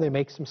company. I know they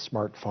make some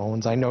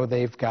smartphones. I know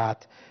they've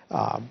got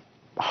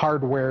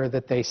hardware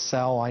that they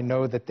sell. I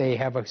know that they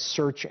have a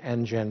search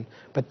engine,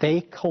 but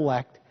they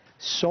collect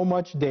so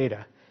much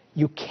data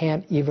you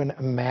can't even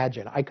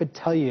imagine. I could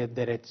tell you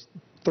that it's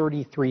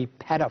 33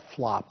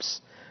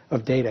 petaflops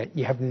of data.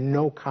 You have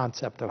no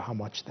concept of how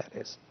much that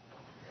is.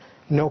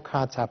 No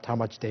concept how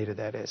much data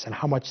that is and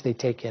how much they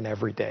take in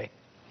every day.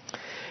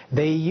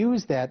 They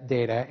use that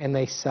data and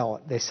they sell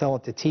it. They sell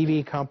it to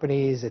TV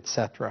companies,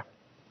 etc.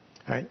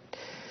 Right?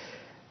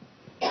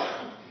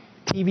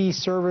 TV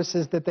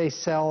services that they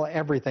sell,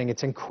 everything.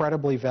 It's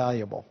incredibly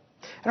valuable.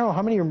 I don't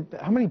know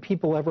how many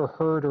people ever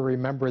heard or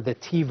remember the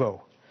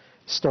TiVo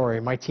story.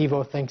 My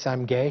TiVo thinks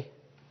I'm gay.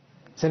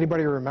 Does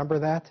anybody remember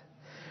that?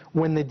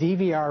 When the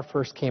DVR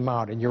first came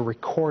out and you're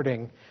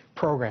recording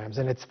programs,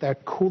 and it's the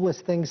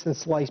coolest thing since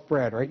sliced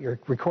bread, right? You're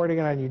recording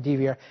it on your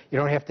DVR. You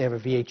don't have to have a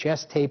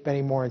VHS tape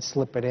anymore and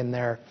slip it in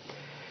there.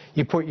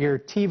 You put your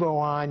TiVo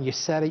on, you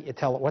set it, you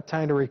tell it what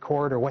time to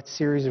record or what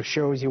series of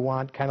shows you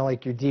want, kind of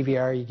like your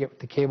DVR you get with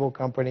the cable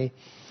company.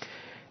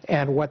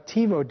 And what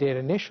TiVo did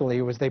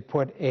initially was they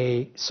put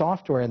a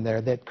software in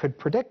there that could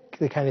predict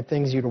the kind of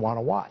things you'd want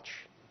to watch.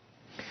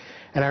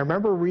 And I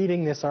remember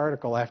reading this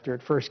article after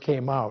it first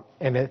came out,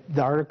 and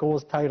the article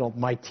was titled,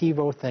 "My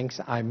TiVo Thinks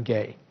I'm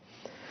Gay."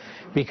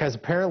 Because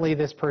apparently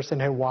this person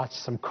had watched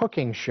some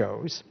cooking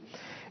shows,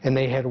 and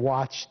they had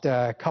watched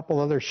a couple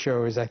other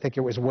shows. I think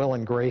it was Will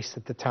and Grace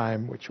at the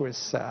time, which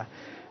was,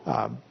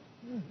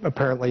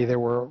 apparently there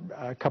were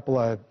a couple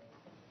of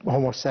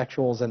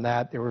homosexuals in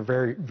that. They were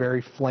very,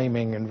 very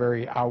flaming and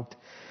very out.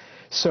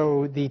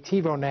 So the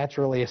TiVo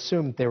naturally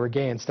assumed they were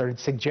gay and started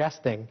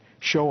suggesting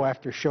show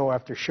after show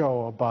after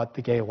show about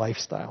the gay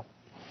lifestyle.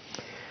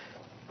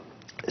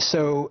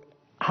 So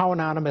how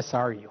anonymous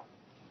are you?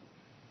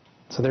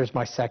 So there's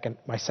my second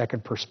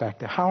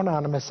perspective. How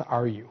anonymous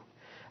are you?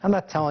 I'm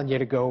not telling you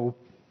to go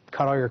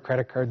cut all your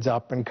credit cards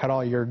up and cut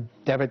all your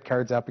debit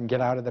cards up and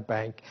get out of the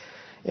bank.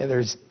 Yeah,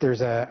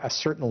 there's a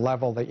certain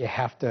level that you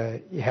have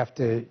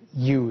to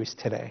use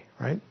today,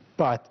 right?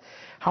 But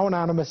how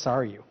anonymous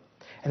are you?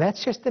 And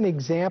that's just an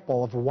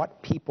example of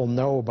what people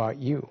know about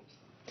you.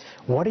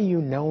 What are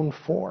you known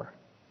for?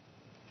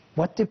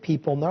 What do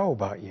people know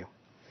about you?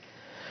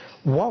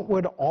 What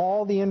would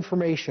all the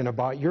information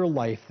about your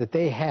life that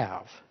they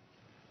have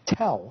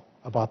tell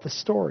about the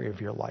story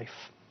of your life?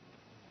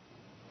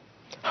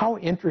 How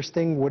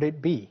interesting would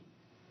it be?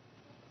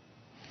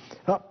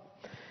 Oh,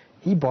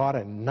 he bought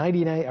a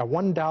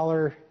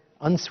 $1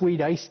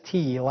 unsweet iced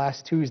tea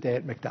last Tuesday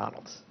at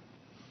McDonald's.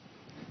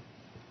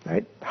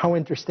 Right? How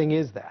interesting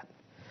is that?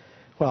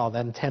 Well,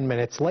 then 10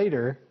 minutes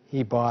later,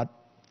 he bought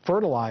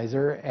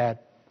fertilizer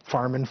at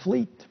Farm and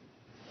Fleet.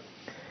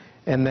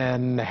 And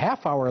then a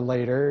half hour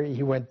later,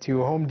 he went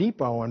to Home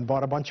Depot and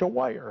bought a bunch of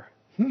wire.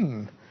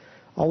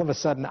 All of a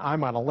sudden,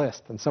 I'm on a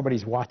list and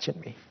somebody's watching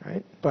me,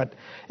 right? But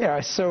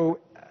yeah, so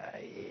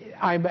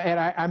I'm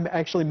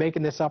actually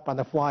making this up on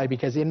the fly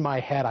because in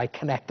my head, I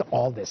connect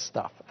all this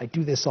stuff. I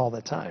do this all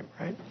the time,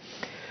 right?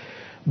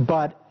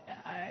 But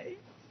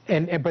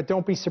but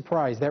don't be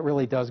surprised, that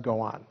really does go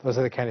on. Those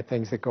are the kind of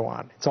things that go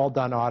on. It's all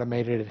done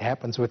automated. It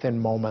happens within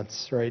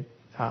moments, right?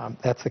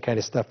 That's the kind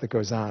of stuff that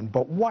goes on.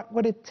 But what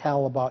would it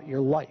tell about your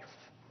life?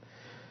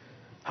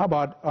 How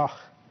about,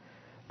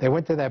 they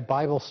went to that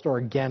Bible store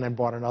again and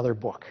bought another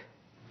book,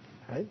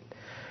 right?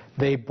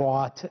 They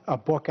bought a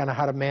book on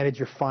how to manage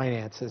your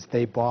finances.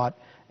 They bought,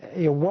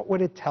 what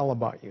would it tell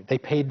about you? They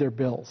paid their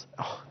bills.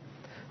 Oh,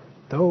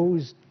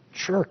 those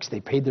jerks, they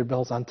paid their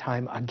bills on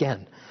time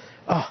again.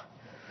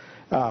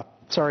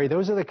 Sorry,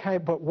 those are the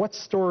kind, but what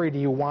story do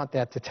you want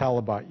that to tell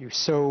about you?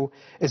 So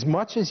as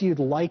much as you'd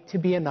like to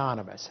be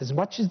anonymous, as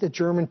much as the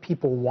German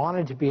people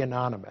wanted to be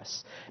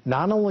anonymous,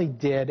 not only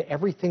did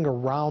everything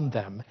around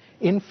them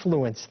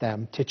influence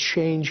them to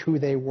change who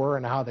they were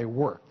and how they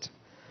worked,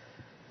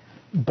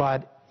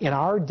 but in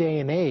our day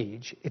and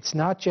age, it's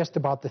not just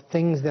about the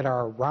things that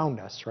are around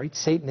us, right?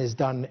 Satan has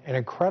done an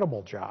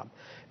incredible job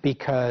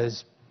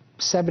because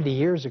 70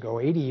 years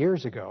ago, 80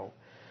 years ago,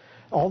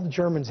 all the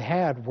Germans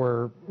had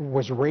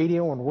was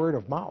radio and word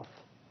of mouth.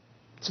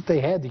 That's what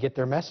they had to get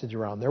their message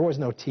around. There was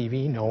no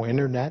TV, no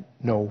internet,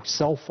 no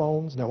cell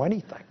phones, no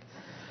anything,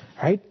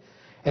 right?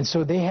 And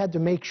so they had to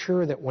make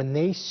sure that when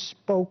they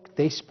spoke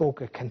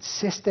a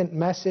consistent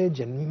message,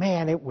 and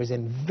man, it was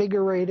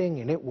invigorating,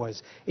 and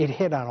it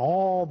hit on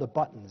all the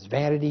buttons: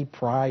 vanity,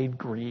 pride,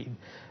 greed.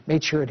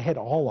 Made sure it hit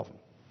all of them.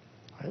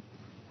 Right?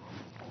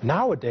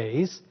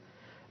 Nowadays,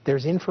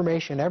 there's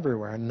information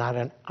everywhere and not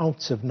an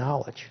ounce of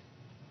knowledge.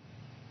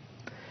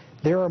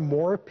 There are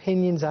more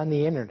opinions on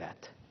the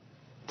internet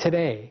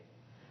today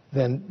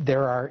than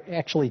there are,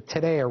 actually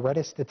today I read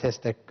a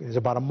statistic, it was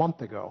about a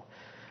month ago,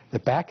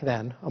 that back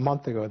then, a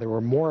month ago, there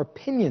were more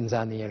opinions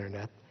on the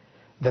internet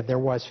than there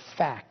was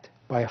fact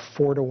by a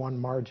 4-to-1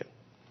 margin.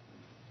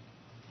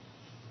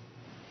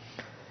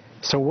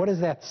 So what does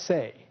that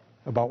say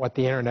about what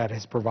the internet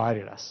has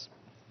provided us?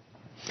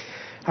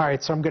 All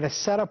right, so I'm going to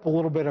set up a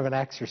little bit of an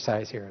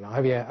exercise here, and I'll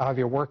have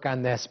you work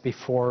on this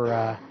before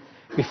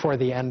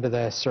the end of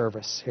the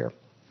service here.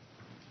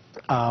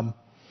 I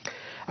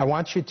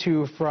want you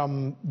to,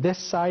 from this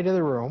side of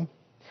the room,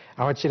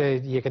 I want you to,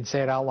 you can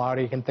say it out loud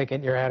or you can think it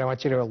in your head, I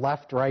want you to go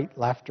left, right,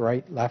 left,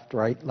 right, left,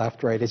 right,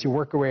 left, right, as you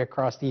work your way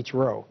across each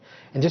row.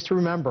 And just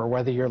remember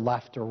whether you're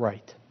left or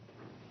right.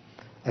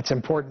 It's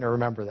important to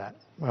remember that.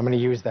 I'm going to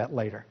use that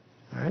later.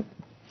 All right?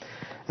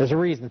 There's a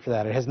reason for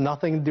that. It has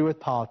nothing to do with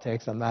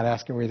politics. I'm not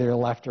asking whether you're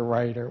left or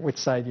right or which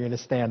side you're going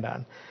to stand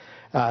on.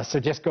 So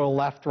just go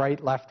left, right,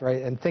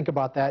 and think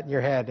about that in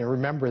your head and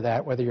remember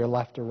that whether you're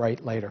left or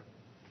right later.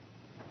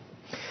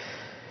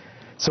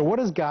 So what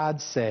does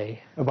God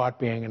say about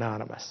being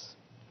anonymous?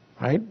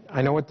 Right?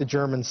 I know what the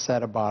Germans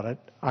said about it.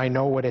 I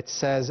know what it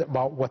says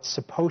about what's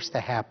supposed to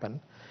happen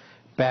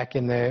back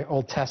in the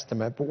Old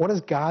Testament. But what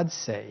does God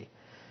say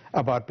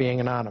about being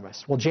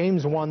anonymous? Well,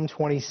 James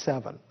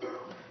 1:27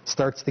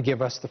 starts to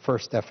give us the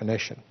first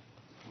definition.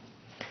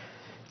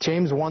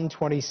 James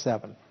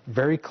 1:27,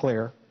 very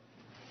clear.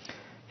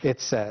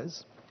 It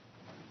says,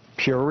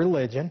 pure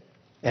religion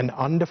and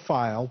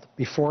undefiled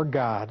before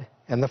God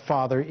and the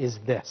Father is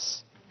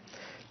this,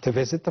 to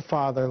visit the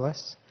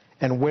fatherless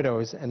and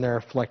widows in their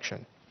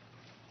affliction,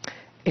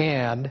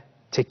 and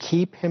to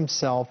keep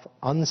himself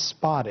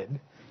unspotted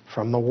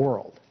from the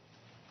world.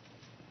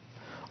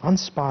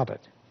 Unspotted.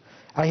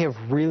 I have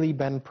really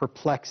been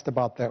perplexed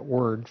about that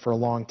word for a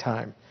long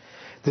time.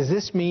 Does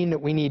this mean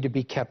that we need to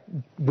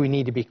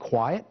be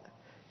quiet,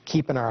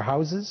 keep in our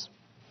houses,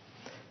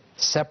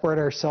 separate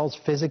ourselves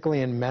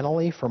physically and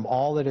mentally from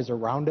all that is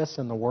around us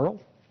in the world?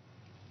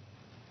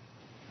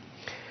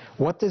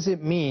 What does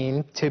it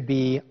mean to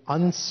be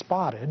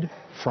unspotted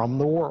from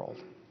the world?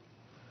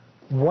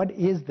 What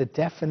is the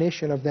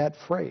definition of that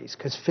phrase?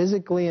 Because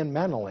physically and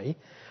mentally,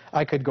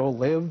 I could go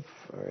live,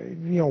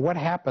 what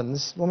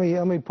happens, let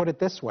me put it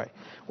this way.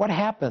 What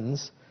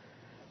happens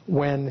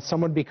when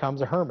someone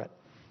becomes a hermit?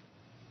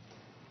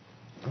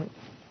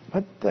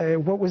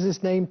 What was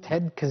his name?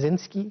 Ted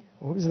Kaczynski?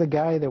 What was the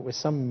guy that was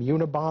some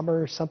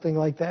Unabomber or something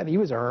like that? He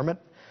was a hermit.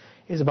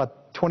 He was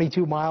about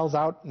 22 miles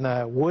out in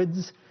the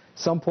woods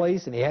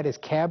someplace, and he had his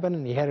cabin,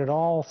 and he had it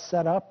all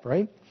set up,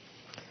 right?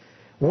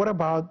 What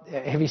about,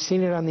 have you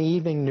seen it on the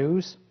evening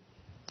news,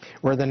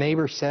 where the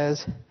neighbor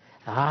says,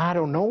 I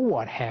don't know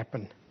what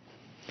happened.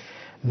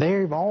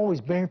 They've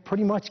always been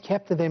pretty much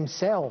kept to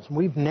themselves.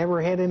 We've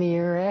never had any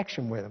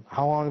interaction with them.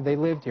 How long have they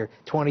lived here?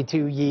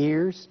 22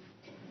 years?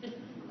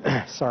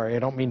 Sorry, I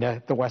don't mean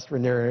the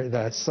Western,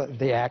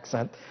 the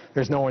accent.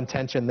 There's no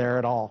intention there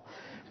at all.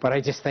 But I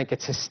just think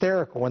it's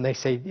hysterical when they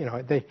say,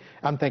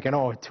 I'm thinking,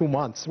 2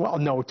 months. Well,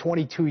 no,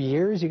 22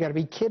 years? You got to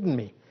be kidding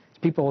me.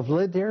 People have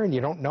lived there and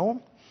you don't know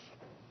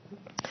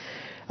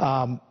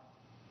them?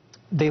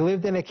 They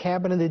lived in a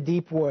cabin in the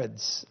deep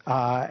woods.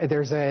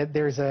 There's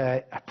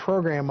a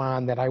program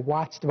on that I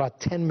watched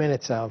about 10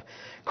 minutes of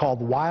called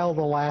Wild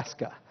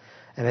Alaska.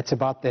 And it's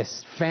about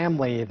this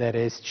family that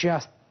is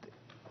just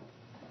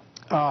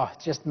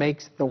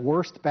makes the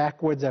worst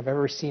backwoods I've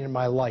ever seen in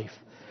my life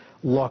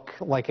look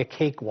like a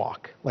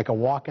cakewalk, like a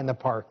walk in the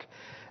park.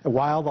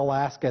 Wild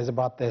Alaska is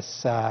about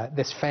this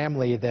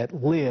family that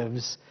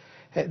lives,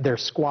 they're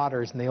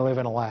squatters and they live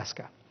in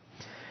Alaska.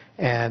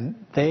 And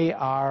they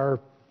are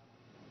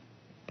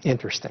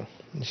interesting.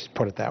 Let's just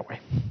put it that way.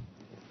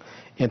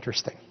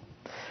 Interesting.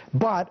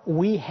 But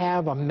we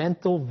have a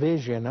mental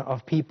vision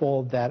of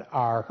people that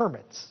are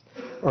hermits,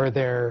 or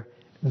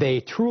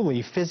they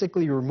truly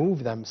physically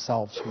remove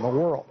themselves from the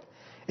world.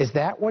 Is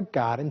that what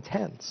God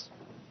intends?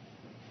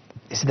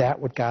 Is that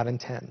what God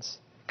intends?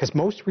 Because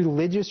most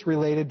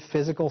religious-related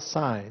physical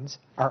signs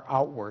are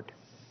outward,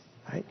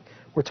 right?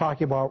 We're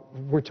talking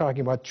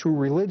about true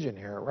religion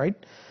here, right?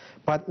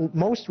 But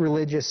most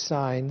religious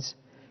signs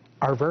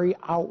are very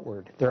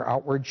outward. They're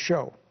outward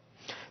show.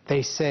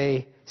 They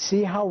say,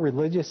 see how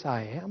religious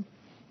I am?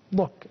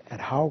 Look at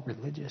how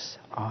religious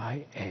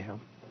I am.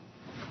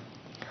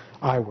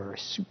 I wear a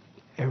suit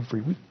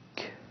every week.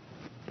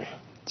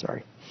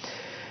 Sorry.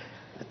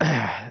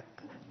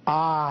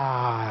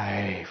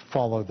 I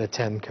follow the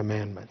 10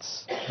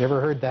 Commandments. You ever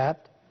heard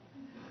that?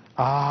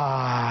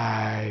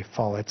 I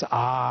follow. It's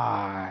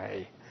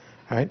I.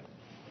 Right?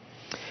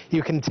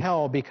 You can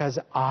tell because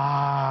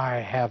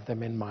I have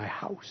them in my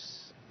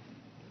house.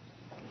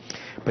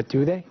 But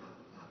do they?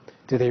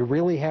 Do they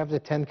really have the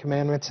 10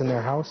 Commandments in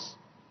their house?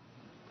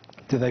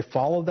 Do they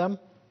follow them?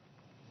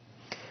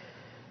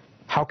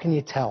 How can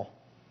you tell?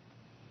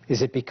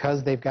 Is it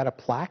because they've got a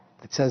plaque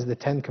that says the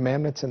 10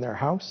 Commandments in their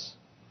house?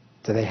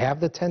 Do they have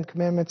the 10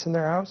 Commandments in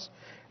their house?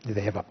 Do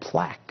they have a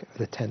plaque of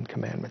the 10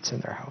 Commandments in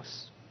their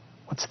house?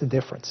 What's the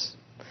difference?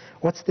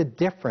 What's the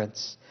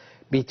difference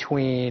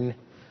between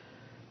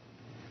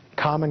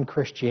common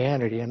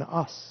Christianity and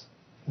us?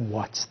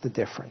 What's the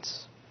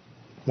difference?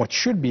 What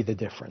should be the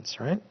difference,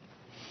 right?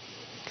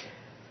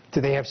 Do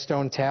they have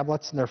stone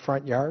tablets in their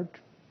front yard?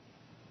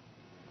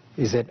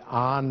 Is it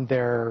on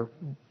their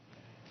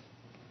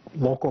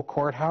local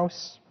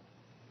courthouse?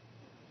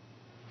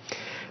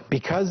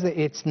 Because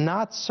it's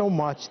not so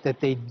much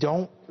that they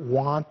don't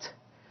want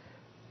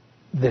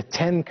the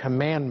Ten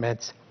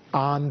Commandments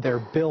on their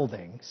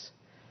buildings.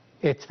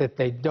 It's that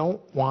they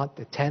don't want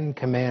the Ten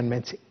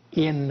Commandments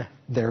in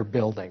their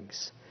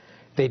buildings.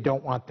 They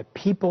don't want the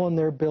people in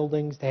their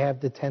buildings to have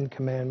the Ten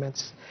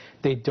Commandments.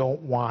 They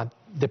don't want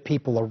the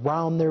people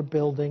around their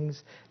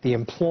buildings, the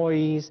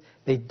employees.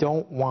 They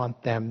don't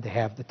want them to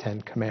have the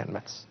Ten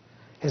Commandments.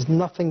 It has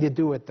nothing to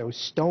do with those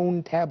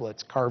stone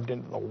tablets carved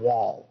into the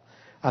wall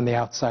on the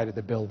outside of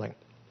the building.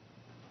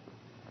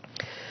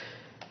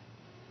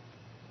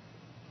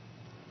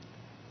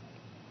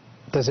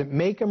 Does it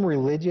make them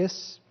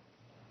religious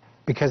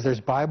because there's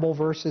Bible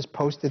verses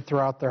posted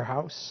throughout their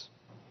house?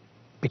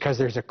 Because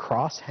there's a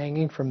cross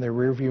hanging from their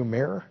rearview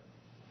mirror?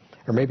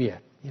 Or maybe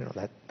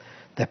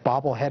that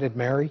bobble-headed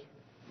Mary,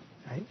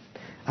 right,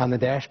 on the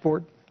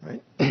dashboard,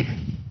 right?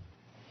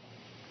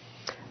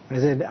 What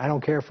is it? I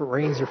don't care if it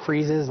rains or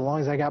freezes as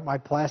long as I got my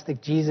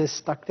plastic Jesus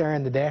stuck there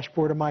in the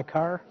dashboard of my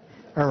car.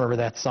 I remember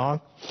that song.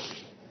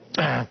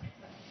 A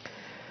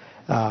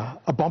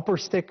bumper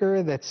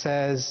sticker that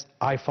says,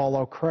 I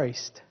follow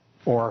Christ,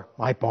 or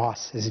my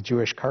boss is a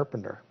Jewish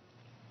carpenter.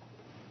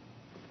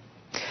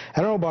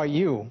 I don't know about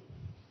you,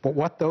 but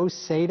what those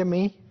say to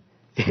me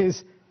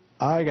is,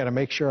 I got to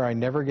make sure I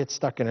never get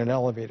stuck in an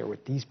elevator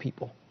with these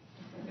people.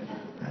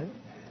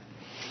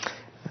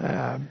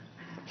 Right?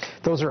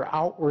 Those are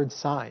outward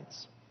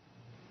signs.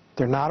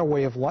 They're not a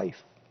way of life.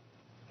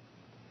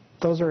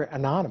 Those are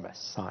anonymous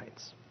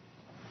signs.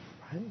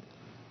 Right?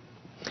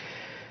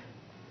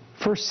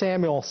 1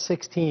 Samuel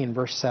 16,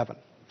 verse 7.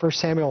 1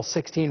 Samuel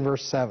 16,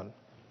 verse 7.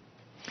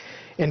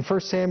 In 1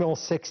 Samuel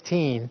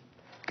 16,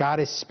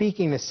 God is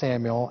speaking to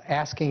Samuel,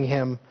 asking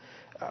him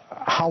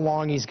how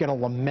long he's going to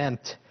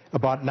lament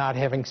about not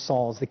having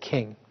Saul as the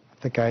king.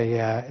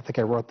 I think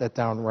I wrote that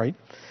down right.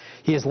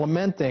 He is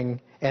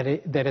lamenting that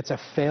it's a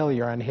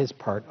failure on his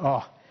part.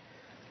 Oh,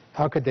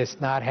 how could this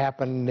not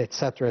happen,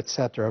 etc.,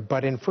 etc.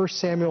 But in 1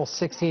 Samuel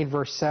 16,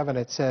 verse 7,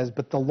 it says,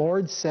 But the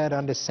Lord said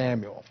unto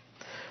Samuel,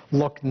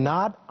 Look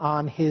not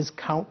on his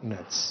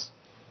countenance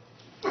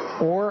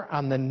or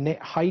on the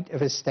height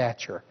of his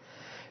stature,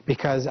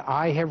 because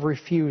I have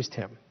refused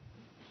him.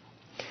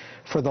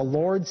 For the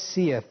Lord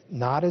seeth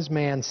not as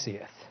man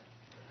seeth.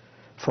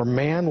 For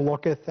man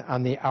looketh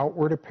on the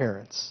outward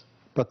appearance,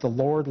 but the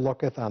Lord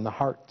looketh on the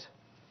heart.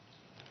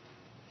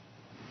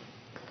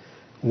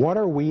 What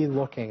are we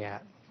looking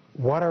at?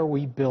 What are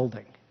we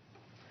building?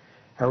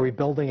 Are we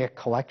building a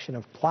collection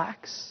of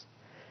plaques?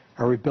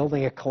 Are we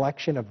building a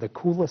collection of the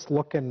coolest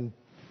looking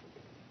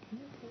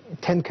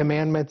Ten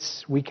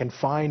Commandments we can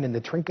find in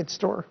the trinket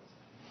store?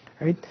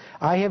 Right?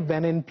 I have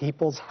been in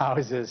people's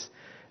houses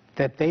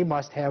that they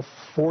must have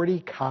 40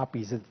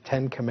 copies of the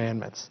Ten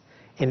Commandments,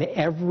 in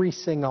every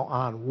single,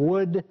 on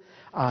wood,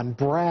 on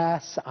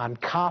brass, on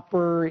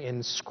copper,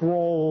 in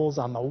scrolls,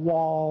 on the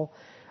wall.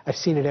 I've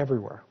seen it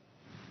everywhere.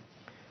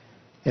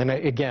 And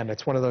again,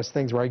 it's one of those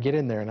things where I get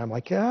in there and I'm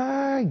like,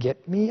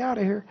 get me out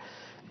of here.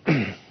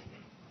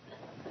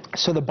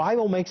 So the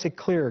Bible makes it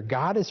clear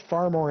God is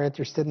far more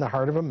interested in the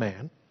heart of a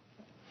man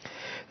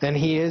than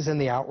he is in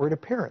the outward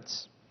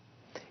appearance.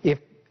 If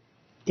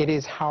it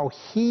is how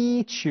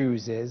he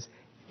chooses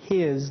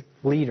his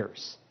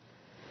leaders.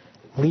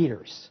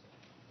 Leaders.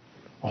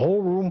 A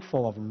whole room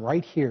full of them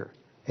right here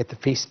at the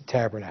Feast of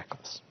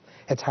Tabernacles.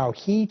 It's how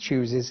he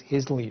chooses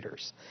his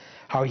leaders.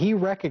 How he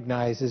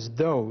recognizes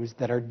those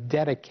that are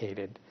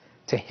dedicated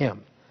to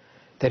him,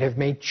 that have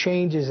made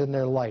changes in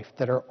their life,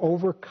 that are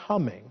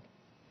overcoming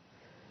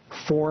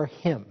for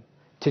him,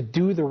 to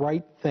do the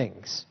right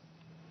things.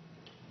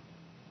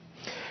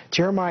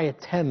 Jeremiah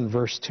 10,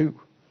 verse 2.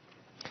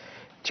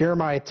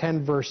 Jeremiah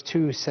 10, verse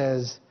 2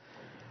 says,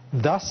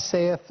 Thus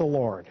saith the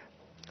Lord,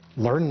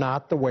 Learn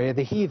not the way of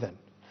the heathen,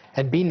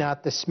 and be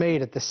not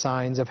dismayed at the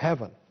signs of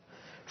heaven,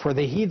 for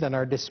the heathen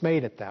are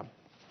dismayed at them.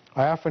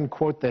 I often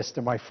quote this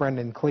to my friend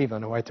in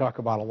Cleveland, who I talk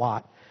about a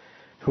lot,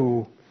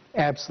 who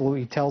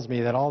absolutely tells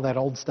me that all that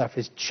old stuff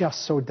is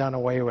just so done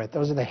away with.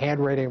 Those are the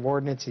handwriting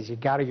ordinances. You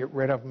got to get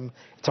rid of them.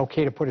 It's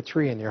okay to put a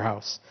tree in your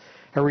house.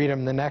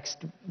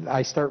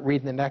 I start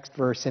reading the next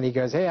verse, and he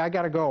goes, Hey, I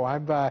got to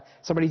go.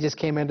 Somebody just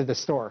came into the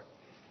store.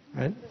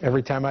 Right?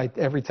 Every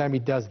time he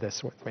does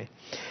this with me.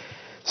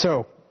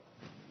 So,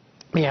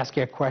 let me ask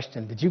you a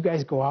question. Did you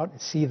guys go out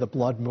and see the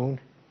blood moon?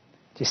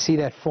 Did you see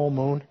that full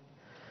moon?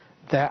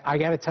 I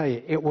got to tell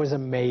you, it was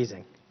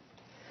amazing.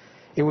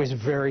 It was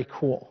very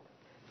cool.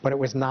 But it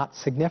was not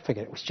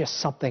significant. It was just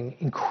something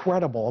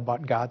incredible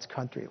about God's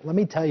country. Let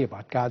me tell you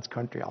about God's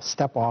country. I'll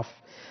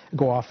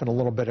go off in a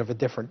little bit of a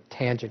different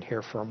tangent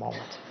here for a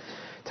moment.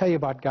 Tell you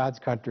about God's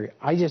country.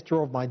 I just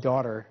drove my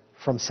daughter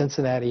from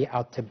Cincinnati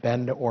out to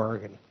Bend,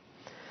 Oregon.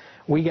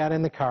 We got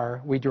in the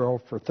car. We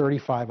drove for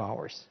 35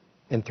 hours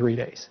in 3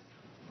 days.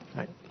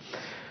 Right.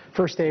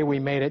 First day we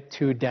made it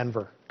to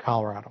Denver,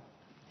 Colorado.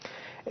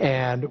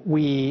 And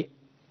we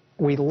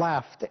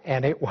left,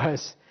 and it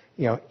was,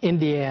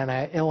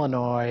 Indiana,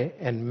 Illinois,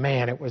 and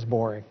man, it was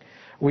boring.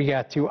 We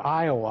got to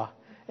Iowa,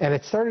 And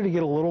it started to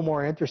get a little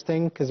more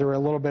interesting because there were a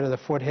little bit of the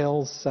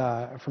foothills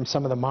from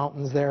some of the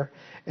mountains there.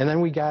 And then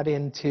we got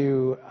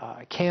into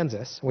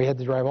Kansas. We had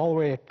to drive all the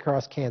way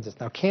across Kansas.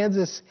 Now,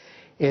 Kansas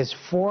is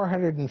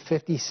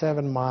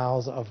 457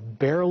 miles of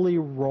barely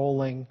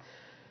rolling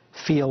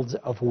fields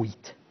of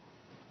wheat.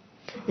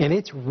 And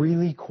it's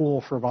really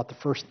cool for about the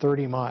first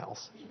 30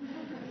 miles.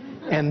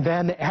 And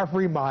then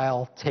every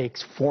mile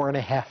takes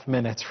 4.5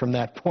 minutes from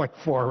that point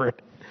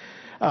forward.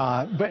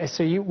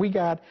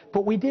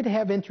 But we did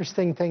have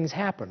interesting things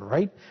happen,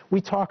 right?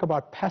 We talk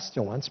about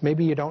pestilence.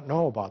 Maybe you don't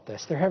know about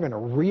this. They're having a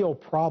real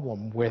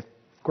problem with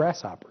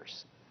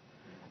grasshoppers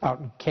out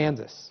in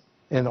Kansas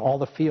in all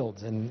the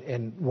fields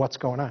and what's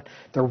going on.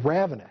 They're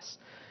ravenous.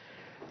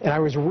 And I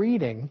was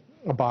reading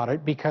about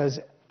it because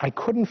I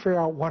couldn't figure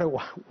out what it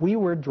was. We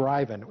were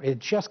driving. It had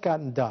just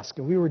gotten dusk,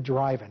 and we were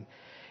driving,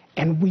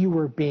 and we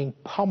were being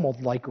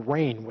pummeled like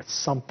rain with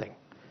something.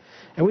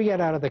 And we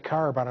got out of the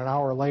car about an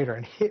hour later,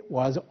 and it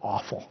was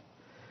awful.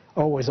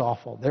 Oh, it was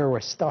awful. There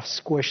was stuff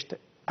squished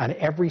on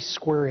every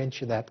square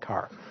inch of that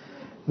car.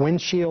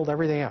 Windshield,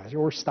 everything else. We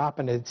were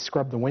stopping to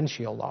scrub the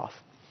windshield off.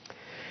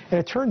 And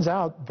it turns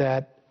out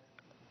that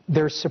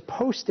there's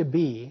supposed to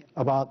be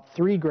about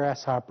 3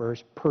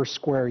 grasshoppers per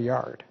square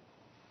yard,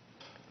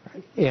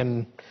 right,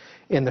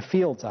 in the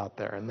fields out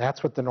there. And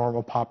that's what the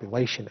normal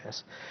population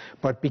is.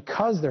 But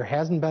because there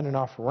hasn't been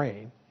enough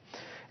rain,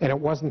 and it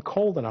wasn't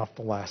cold enough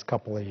the last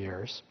couple of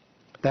years,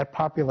 that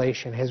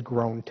population has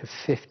grown to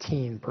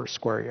 15 per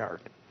square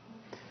yard.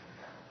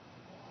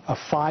 A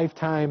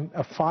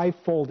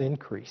 5-fold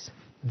increase.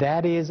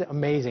 That is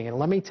amazing. And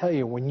let me tell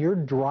you, when you're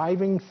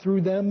driving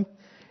through them,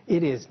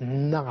 it is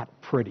not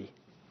pretty.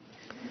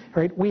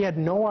 Right? We had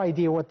no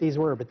idea what these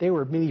were, but they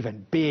were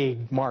even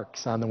big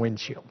marks on the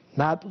windshield.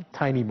 Not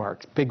tiny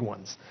marks, big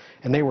ones.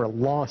 And they were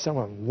long, some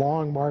of them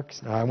long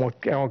marks. No, I won't,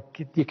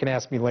 you can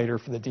ask me later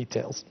for the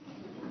details.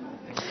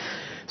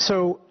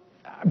 So,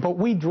 but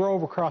we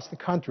drove across the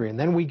country, and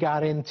then I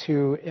got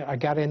into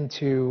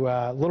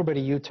a little bit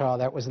of Utah.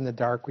 That was in the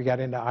dark. We got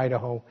into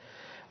Idaho,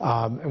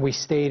 and we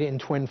stayed in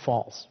Twin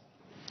Falls.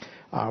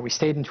 We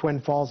stayed in Twin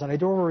Falls, and I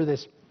drove over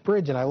this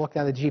bridge, and I looked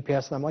at the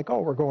GPS, and I'm like,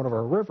 oh, we're going over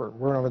a river.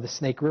 We're going over the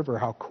Snake River.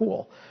 How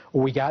cool.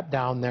 Well, we got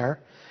down there,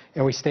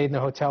 and we stayed in the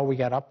hotel. We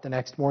got up the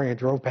next morning and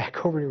drove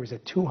back over. There was a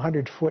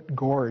 200-foot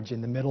gorge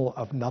in the middle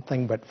of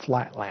nothing but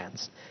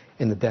flatlands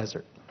in the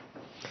desert.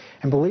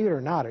 And believe it or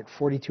not, at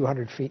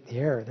 4,200 feet in the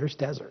air, there's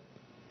desert.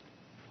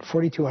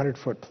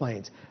 4,200-foot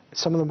plains.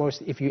 Some of the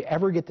most, if you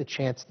ever get the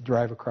chance to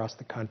drive across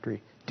the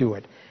country, do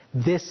it.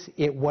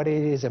 What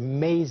it is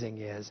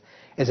amazing is,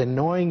 as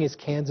annoying as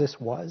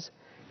Kansas was,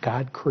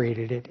 God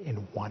created it in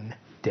one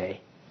day.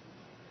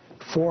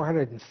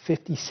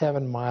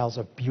 457 miles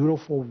of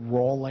beautiful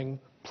rolling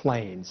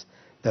plains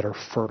that are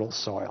fertile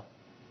soil.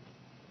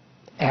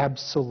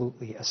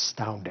 Absolutely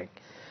astounding.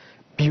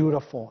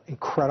 Beautiful,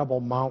 incredible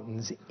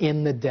mountains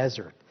in the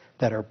desert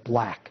that are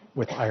black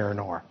with iron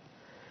ore.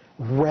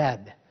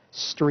 Red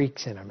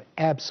streaks in them,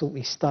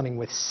 absolutely stunning,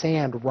 with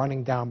sand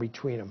running down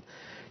between them.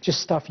 Just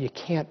stuff you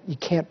can't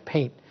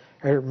paint.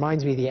 It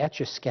reminds me of the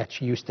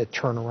Etch-a-Sketch you used to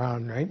turn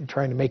around, right, and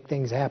trying to make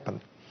things happen.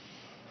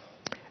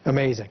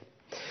 Amazing.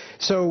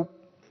 So,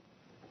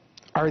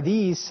 are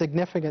these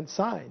significant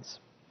signs?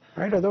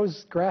 Right? Are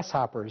those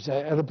grasshoppers,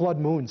 are the blood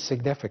moons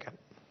significant?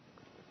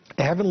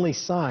 A heavenly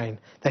sign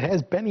that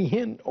has Benny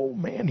Hinn, oh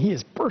man, he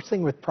is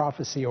bursting with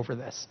prophecy over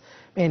this.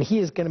 Man, he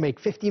is going to make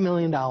 $50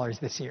 million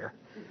this year.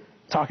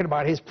 Talking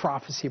about his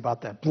prophecy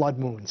about that, blood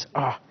moons.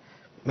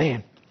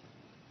 Man,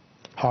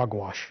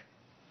 hogwash.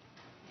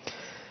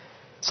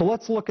 So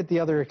let's look at the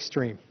other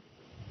extreme.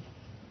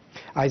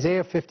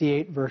 Isaiah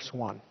 58, verse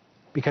 1.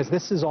 Because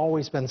this has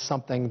always been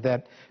something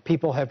that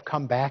people have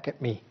come back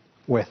at me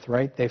with,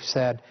 right? They've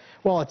said,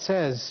 well, it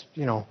says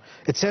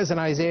in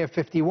Isaiah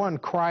 51,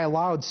 cry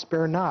aloud,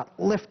 spare not,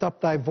 lift up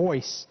thy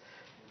voice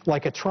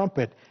like a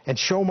trumpet, and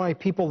show my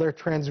people their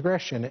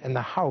transgression, and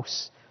the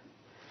house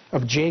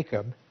of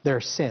Jacob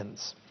their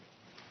sins.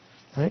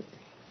 Right?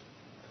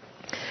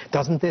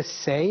 Doesn't this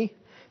say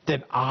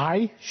that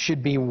I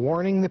should be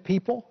warning the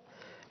people?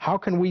 How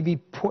can we be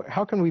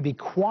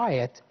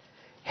quiet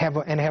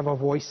and have a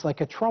voice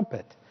like a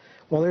trumpet?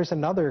 Well, there's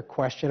another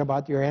question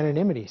about your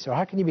anonymity. So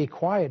how can you be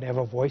quiet and have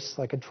a voice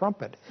like a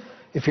trumpet?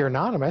 If you're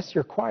anonymous,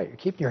 you're quiet. You're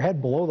keeping your head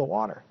below the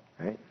water,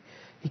 right?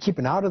 You're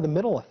keeping out of the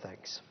middle of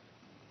things.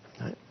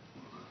 Right?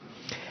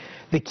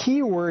 The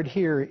key word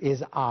here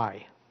is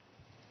I.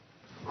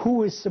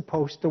 Who is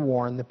supposed to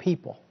warn the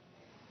people?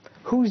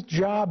 Whose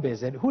job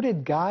is it? Who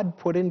did God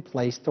put in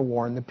place to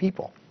warn the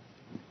people?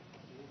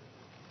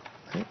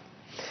 Right?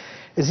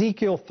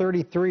 Ezekiel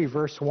 33,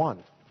 verse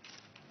 1.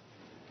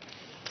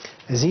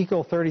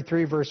 Ezekiel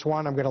 33, verse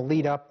 1, I'm going to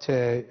lead up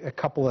to a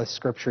couple of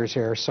scriptures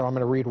here, so I'm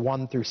going to read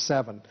 1 through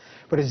 7.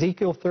 But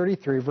Ezekiel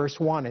 33, verse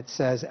 1, it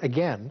says,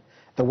 again,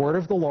 the word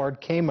of the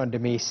Lord came unto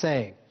me,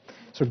 saying,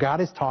 so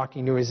God is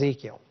talking to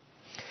Ezekiel,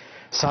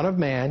 Son of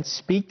man,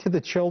 speak to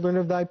the children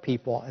of thy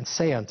people, and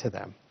say unto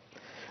them,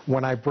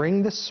 when I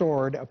bring the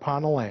sword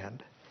upon a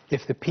land,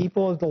 if the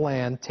people of the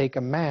land take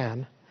a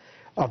man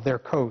of their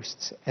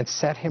coasts, and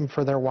set him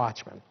for their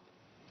watchman.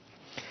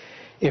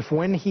 If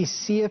when he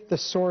seeth the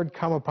sword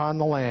come upon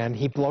the land,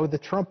 he blow the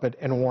trumpet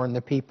and warn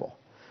the people.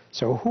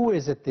 So who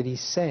is it that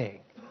he's saying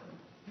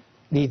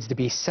needs to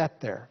be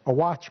set there? A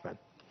watchman.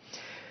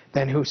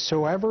 Then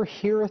whosoever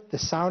heareth the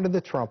sound of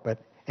the trumpet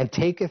and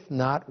taketh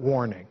not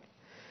warning,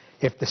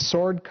 if the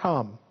sword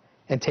come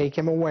and take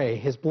him away,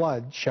 his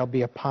blood shall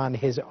be upon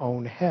his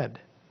own head.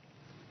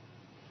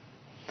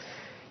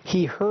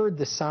 He heard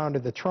the sound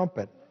of the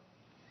trumpet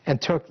and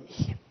took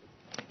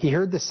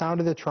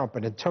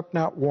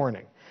not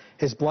warning.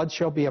 His blood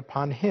shall be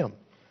upon him.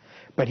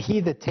 But he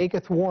that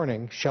taketh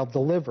warning shall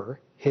deliver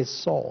his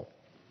soul.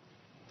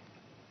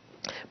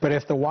 But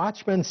if the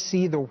watchman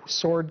see the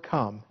sword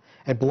come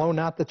and blow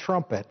not the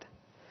trumpet,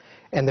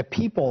 and the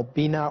people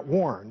be not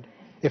warned,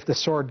 if the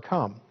sword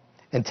come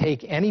and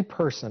take any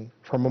person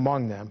from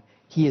among them,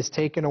 he is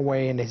taken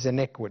away in his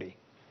iniquity.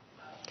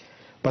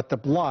 But the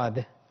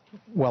blood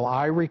will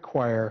I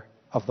require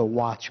of the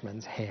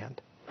watchman's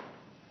hand.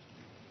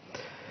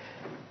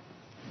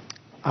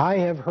 I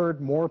have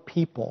heard more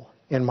people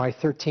in my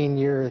 13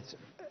 years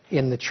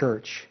in the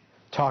church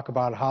talk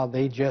about how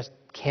they just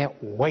can't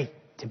wait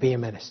to be a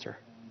minister.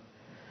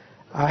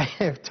 I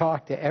have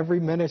talked to every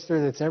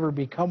minister that's ever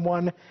become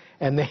one,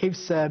 and they've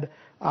said,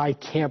 I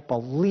can't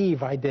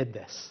believe I did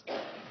this.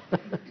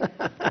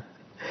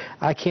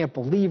 I can't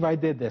believe I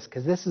did this,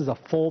 because this is a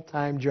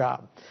full-time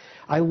job.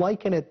 I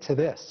liken it to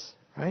this,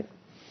 right?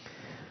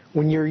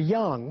 When you're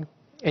young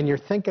and you're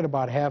thinking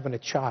about having a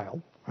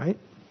child, right?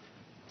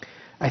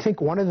 I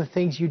think one of the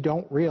things you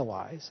don't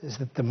realize is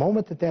that the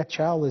moment that that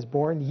child is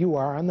born, you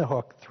are on the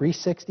hook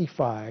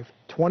 365,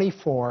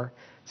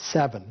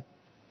 24/7,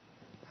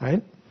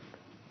 right?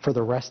 For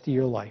the rest of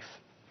your life.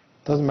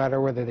 Doesn't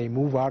matter whether they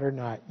move out or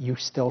not, you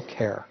still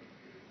care.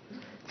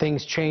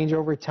 Things change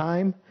over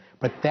time,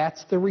 but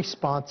that's the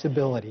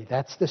responsibility.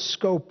 That's the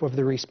scope of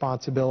the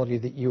responsibility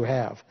that you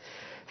have.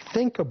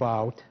 Think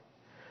about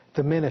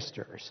the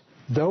ministers.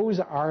 Those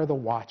are the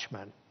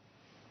watchmen.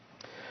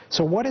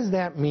 So what does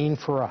that mean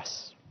for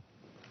us?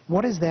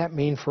 What does that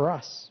mean for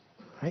us?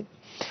 Right?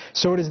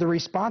 So it is the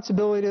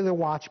responsibility of the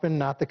watchman,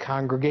 not the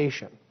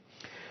congregation.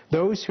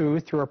 Those who,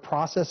 through a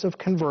process of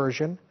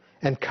conversion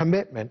and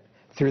commitment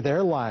through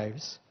their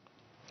lives,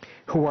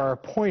 who are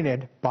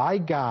appointed by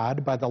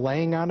God by the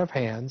laying on of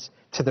hands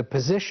to the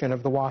position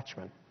of the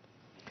watchman.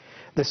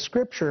 The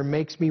scripture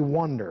makes me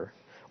wonder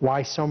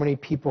why so many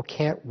people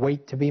can't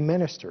wait to be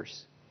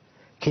ministers.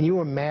 Can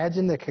you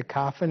imagine the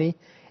cacophony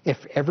if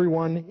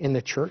everyone in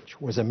the church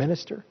was a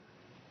minister?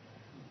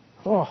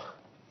 Oh,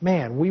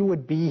 man, we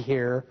would be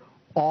here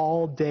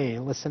all day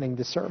listening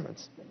to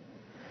sermons.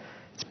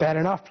 It's bad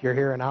enough you're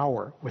here an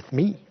hour with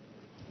me.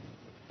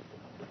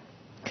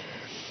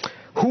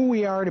 Who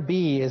we are to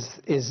be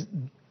is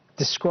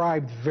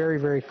described very,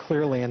 very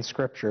clearly in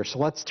Scripture. So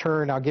let's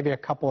turn, I'll give you a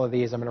couple of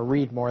these. I'm going to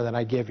read more than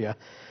I give you,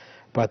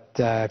 but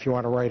if you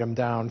want to write them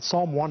down.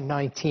 Psalm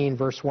 119,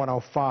 verse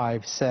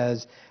 105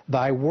 says,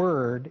 Thy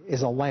word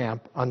is a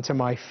lamp unto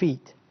my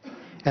feet,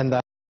 and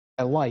thy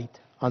light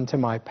unto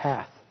my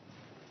path.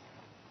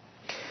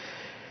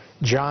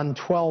 John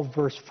 12,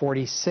 verse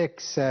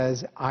 46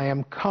 says, I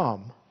am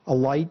come, a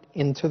light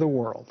into the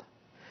world,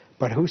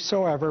 but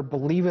whosoever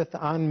believeth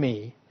on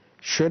me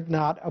should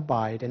not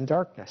abide in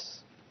darkness.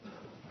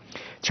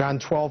 John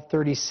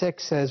 12:36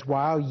 says,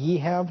 While ye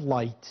have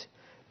light,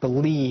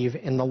 believe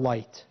in the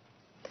light,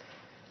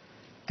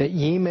 that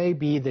ye may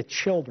be the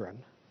children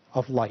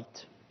of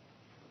light.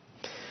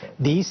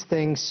 These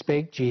things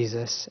spake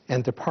Jesus,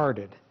 and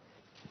departed,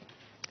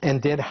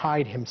 and did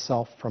hide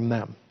himself from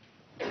them.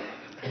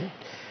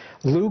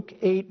 Luke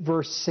 8,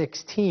 verse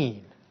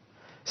 16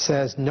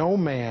 says, No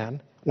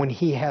man, when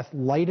he hath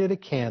lighted a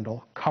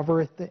candle,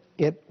 covereth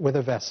it with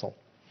a vessel,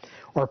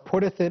 or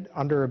putteth it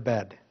under a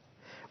bed,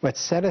 but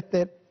setteth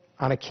it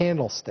on a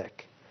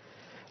candlestick,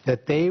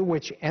 that they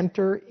which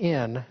enter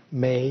in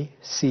may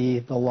see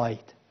the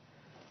light.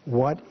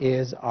 What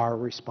is our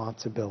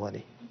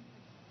responsibility?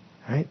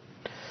 Right?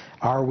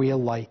 Are we a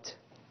light?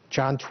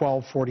 John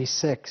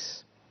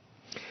 12:46.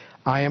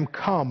 I am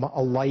come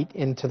a light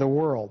into the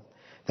world,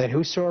 that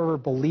whosoever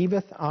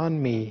believeth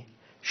on me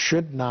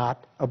should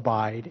not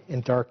abide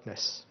in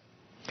darkness.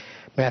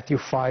 Matthew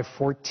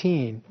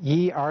 5:14,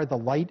 Ye are the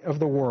light of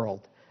the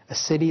world. A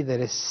city that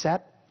is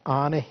set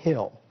on a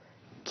hill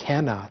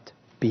cannot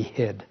be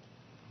hid.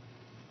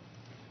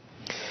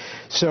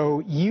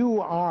 So you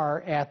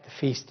are at the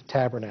Feast of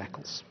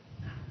Tabernacles.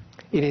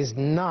 It is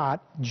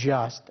not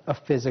just a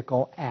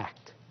physical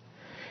act.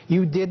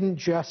 You didn't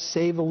just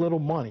save a little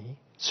money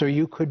so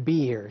you could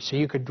be here, so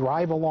you could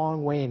drive a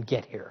long way and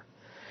get here.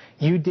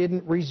 You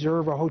didn't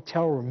reserve a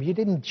hotel room. You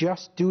didn't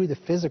just do the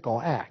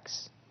physical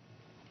acts.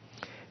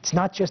 It's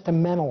not just a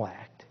mental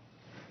act.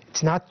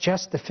 It's not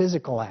just the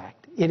physical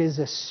act. It is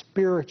a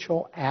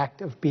spiritual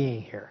act of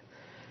being here.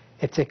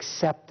 It's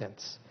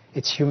acceptance.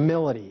 It's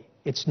humility.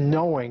 It's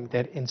knowing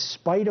that in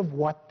spite of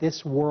what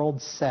this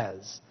world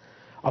says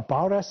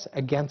about us,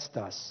 against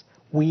us,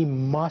 we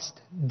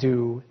must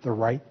do the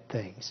right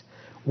things.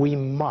 We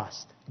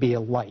must be a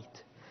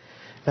light.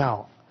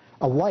 Now,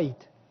 a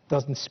light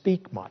doesn't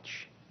speak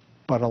much,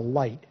 but a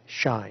light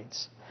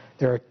shines.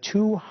 There are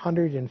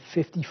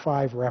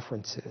 255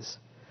 references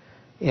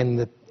in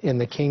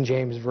the King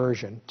James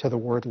Version to the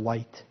word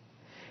light.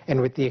 And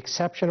with the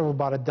exception of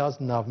about a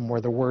dozen of them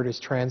where the word is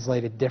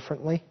translated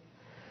differently,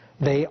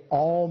 they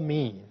all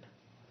mean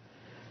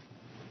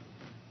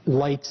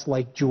lights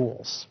like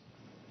jewels.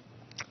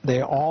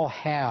 They all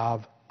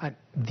have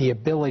the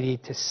ability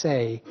to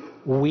say,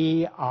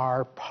 we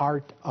are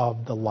part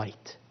of the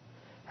light.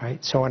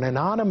 Right? So an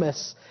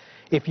anonymous,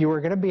 if you were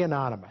going to be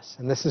anonymous,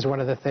 and this is one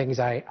of the things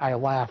I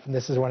laugh, and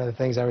this is one of the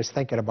things I was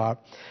thinking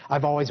about,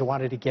 I've always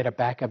wanted to get a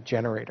backup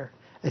generator.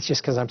 It's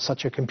just because I'm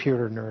such a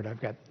computer nerd.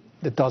 I've got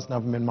a dozen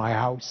of them in my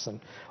house and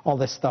all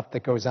this stuff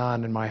that goes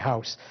on in my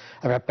house.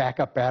 I've got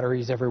backup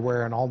batteries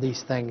everywhere and all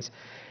these things.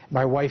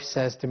 My wife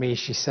says to me,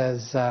 she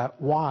says,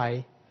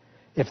 why,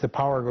 if the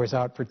power goes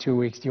out for 2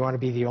 weeks, do you want to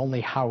be the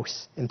only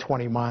house in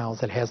 20 miles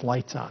that has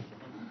lights on?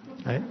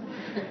 Right?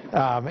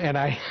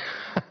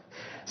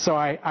 So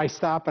I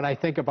stop and I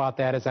think about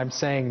that as I'm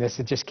saying this.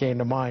 It just came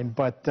to mind.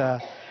 But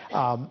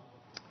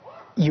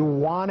you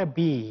want to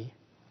be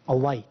a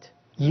light.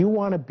 You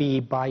want to be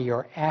by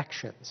your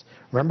actions.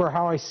 Remember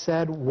how I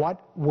said,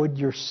 what would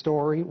your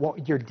story, what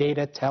would your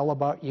data tell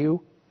about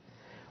you?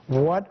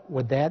 What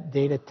would that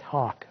data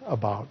talk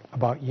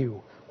about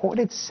you? What would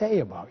it say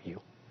about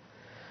you?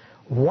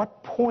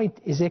 What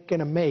point is it going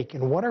to make?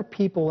 And what are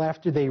people,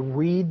 after they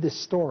read the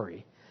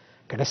story,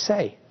 going to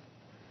say?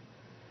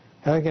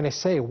 Are they going to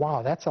say,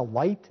 wow, that's a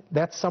light?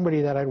 That's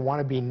somebody that I'd want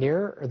to be near?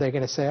 Or are they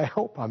going to say, I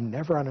hope I'm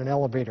never on an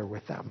elevator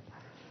with them?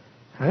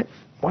 Right?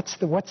 What's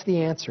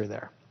the answer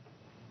there?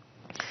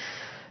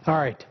 All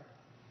right.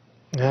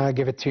 I'll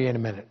give it to you in a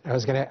minute. I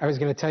was going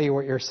to tell you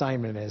what your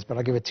assignment is, but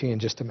I'll give it to you in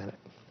just a minute.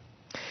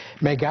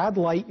 May God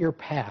light your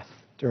path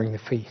during the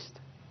feast.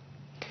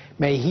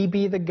 May He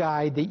be the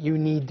guide that you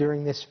need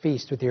during this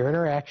feast with your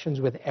interactions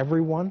with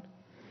everyone,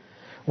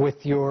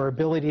 with your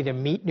ability to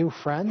meet new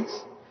friends,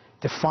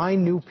 to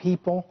find new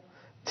people,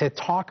 to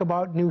talk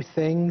about new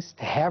things,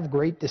 to have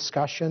great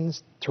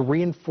discussions, to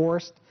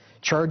reinforce,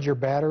 charge your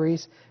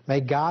batteries.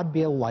 May God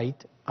be a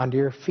light under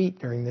your feet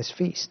during this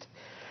feast.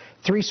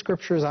 3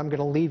 scriptures I'm going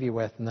to leave you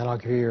with, and then I'll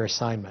give you your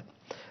assignment.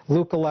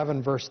 Luke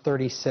 11, verse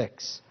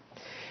 36.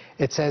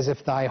 It says,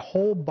 if thy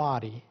whole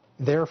body,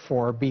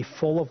 therefore, be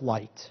full of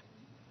light,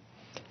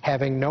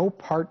 having no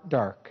part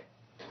dark,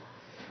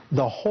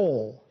 the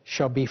whole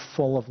shall be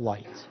full of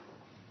light.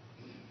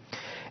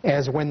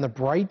 As when the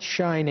bright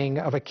shining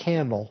of a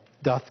candle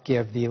doth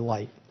give thee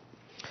light.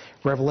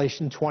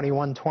 Revelation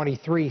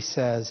 21:23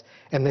 says,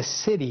 and the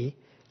city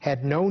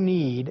had no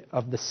need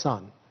of the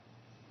sun,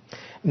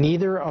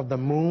 neither of the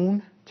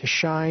moon to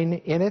shine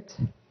in it,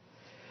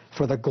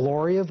 for the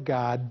glory of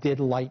God did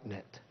lighten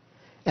it,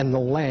 and the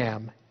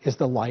Lamb is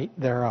the light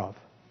thereof.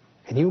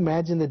 Can you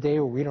imagine the day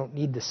where we don't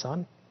need the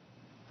sun?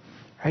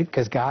 Right?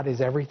 Because God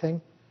is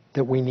everything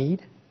that we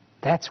need.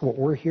 That's what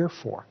we're here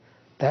for.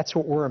 That's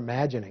what we're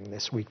imagining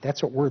this week.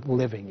 That's what we're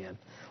living in.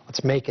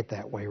 Let's make it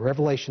that way.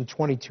 Revelation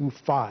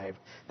 22:5.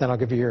 Then I'll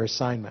give you your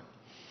assignment.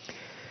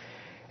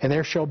 And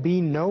there shall be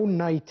no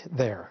night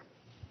there,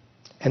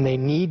 and they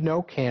need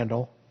no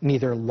candle,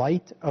 neither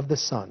light of the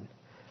sun.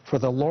 For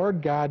the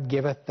Lord God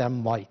giveth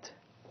them light,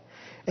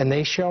 and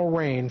they shall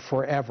reign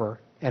forever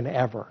and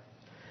ever.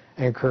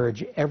 I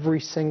encourage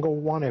every single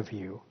one of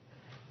you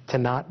to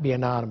not be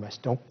anonymous.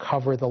 Don't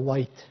cover the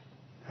light,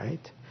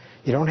 right?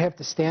 You don't have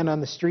to stand on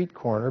the street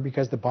corner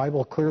because the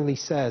Bible clearly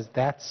says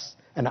that's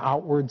an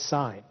outward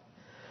sign.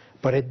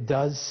 But it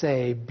does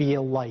say, be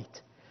a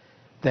light,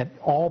 that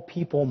all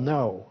people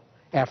know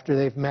after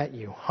they've met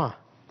you,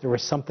 there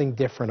was something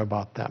different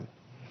about them.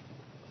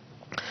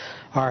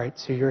 All right,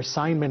 so your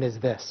assignment is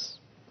this.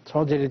 I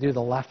told you to do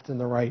the left and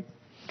the right.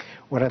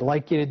 What I'd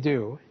like you to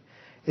do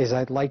is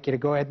I'd like you to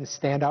go ahead and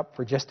stand up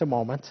for just a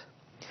moment,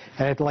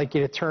 and I'd like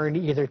you to turn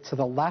either to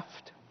the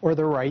left or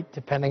the right,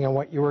 depending on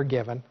what you were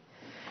given.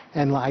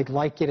 And I'd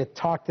like you to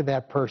talk to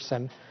that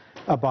person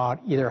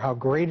about either how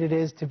great it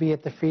is to be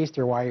at the feast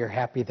or why you're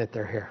happy that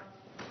they're here.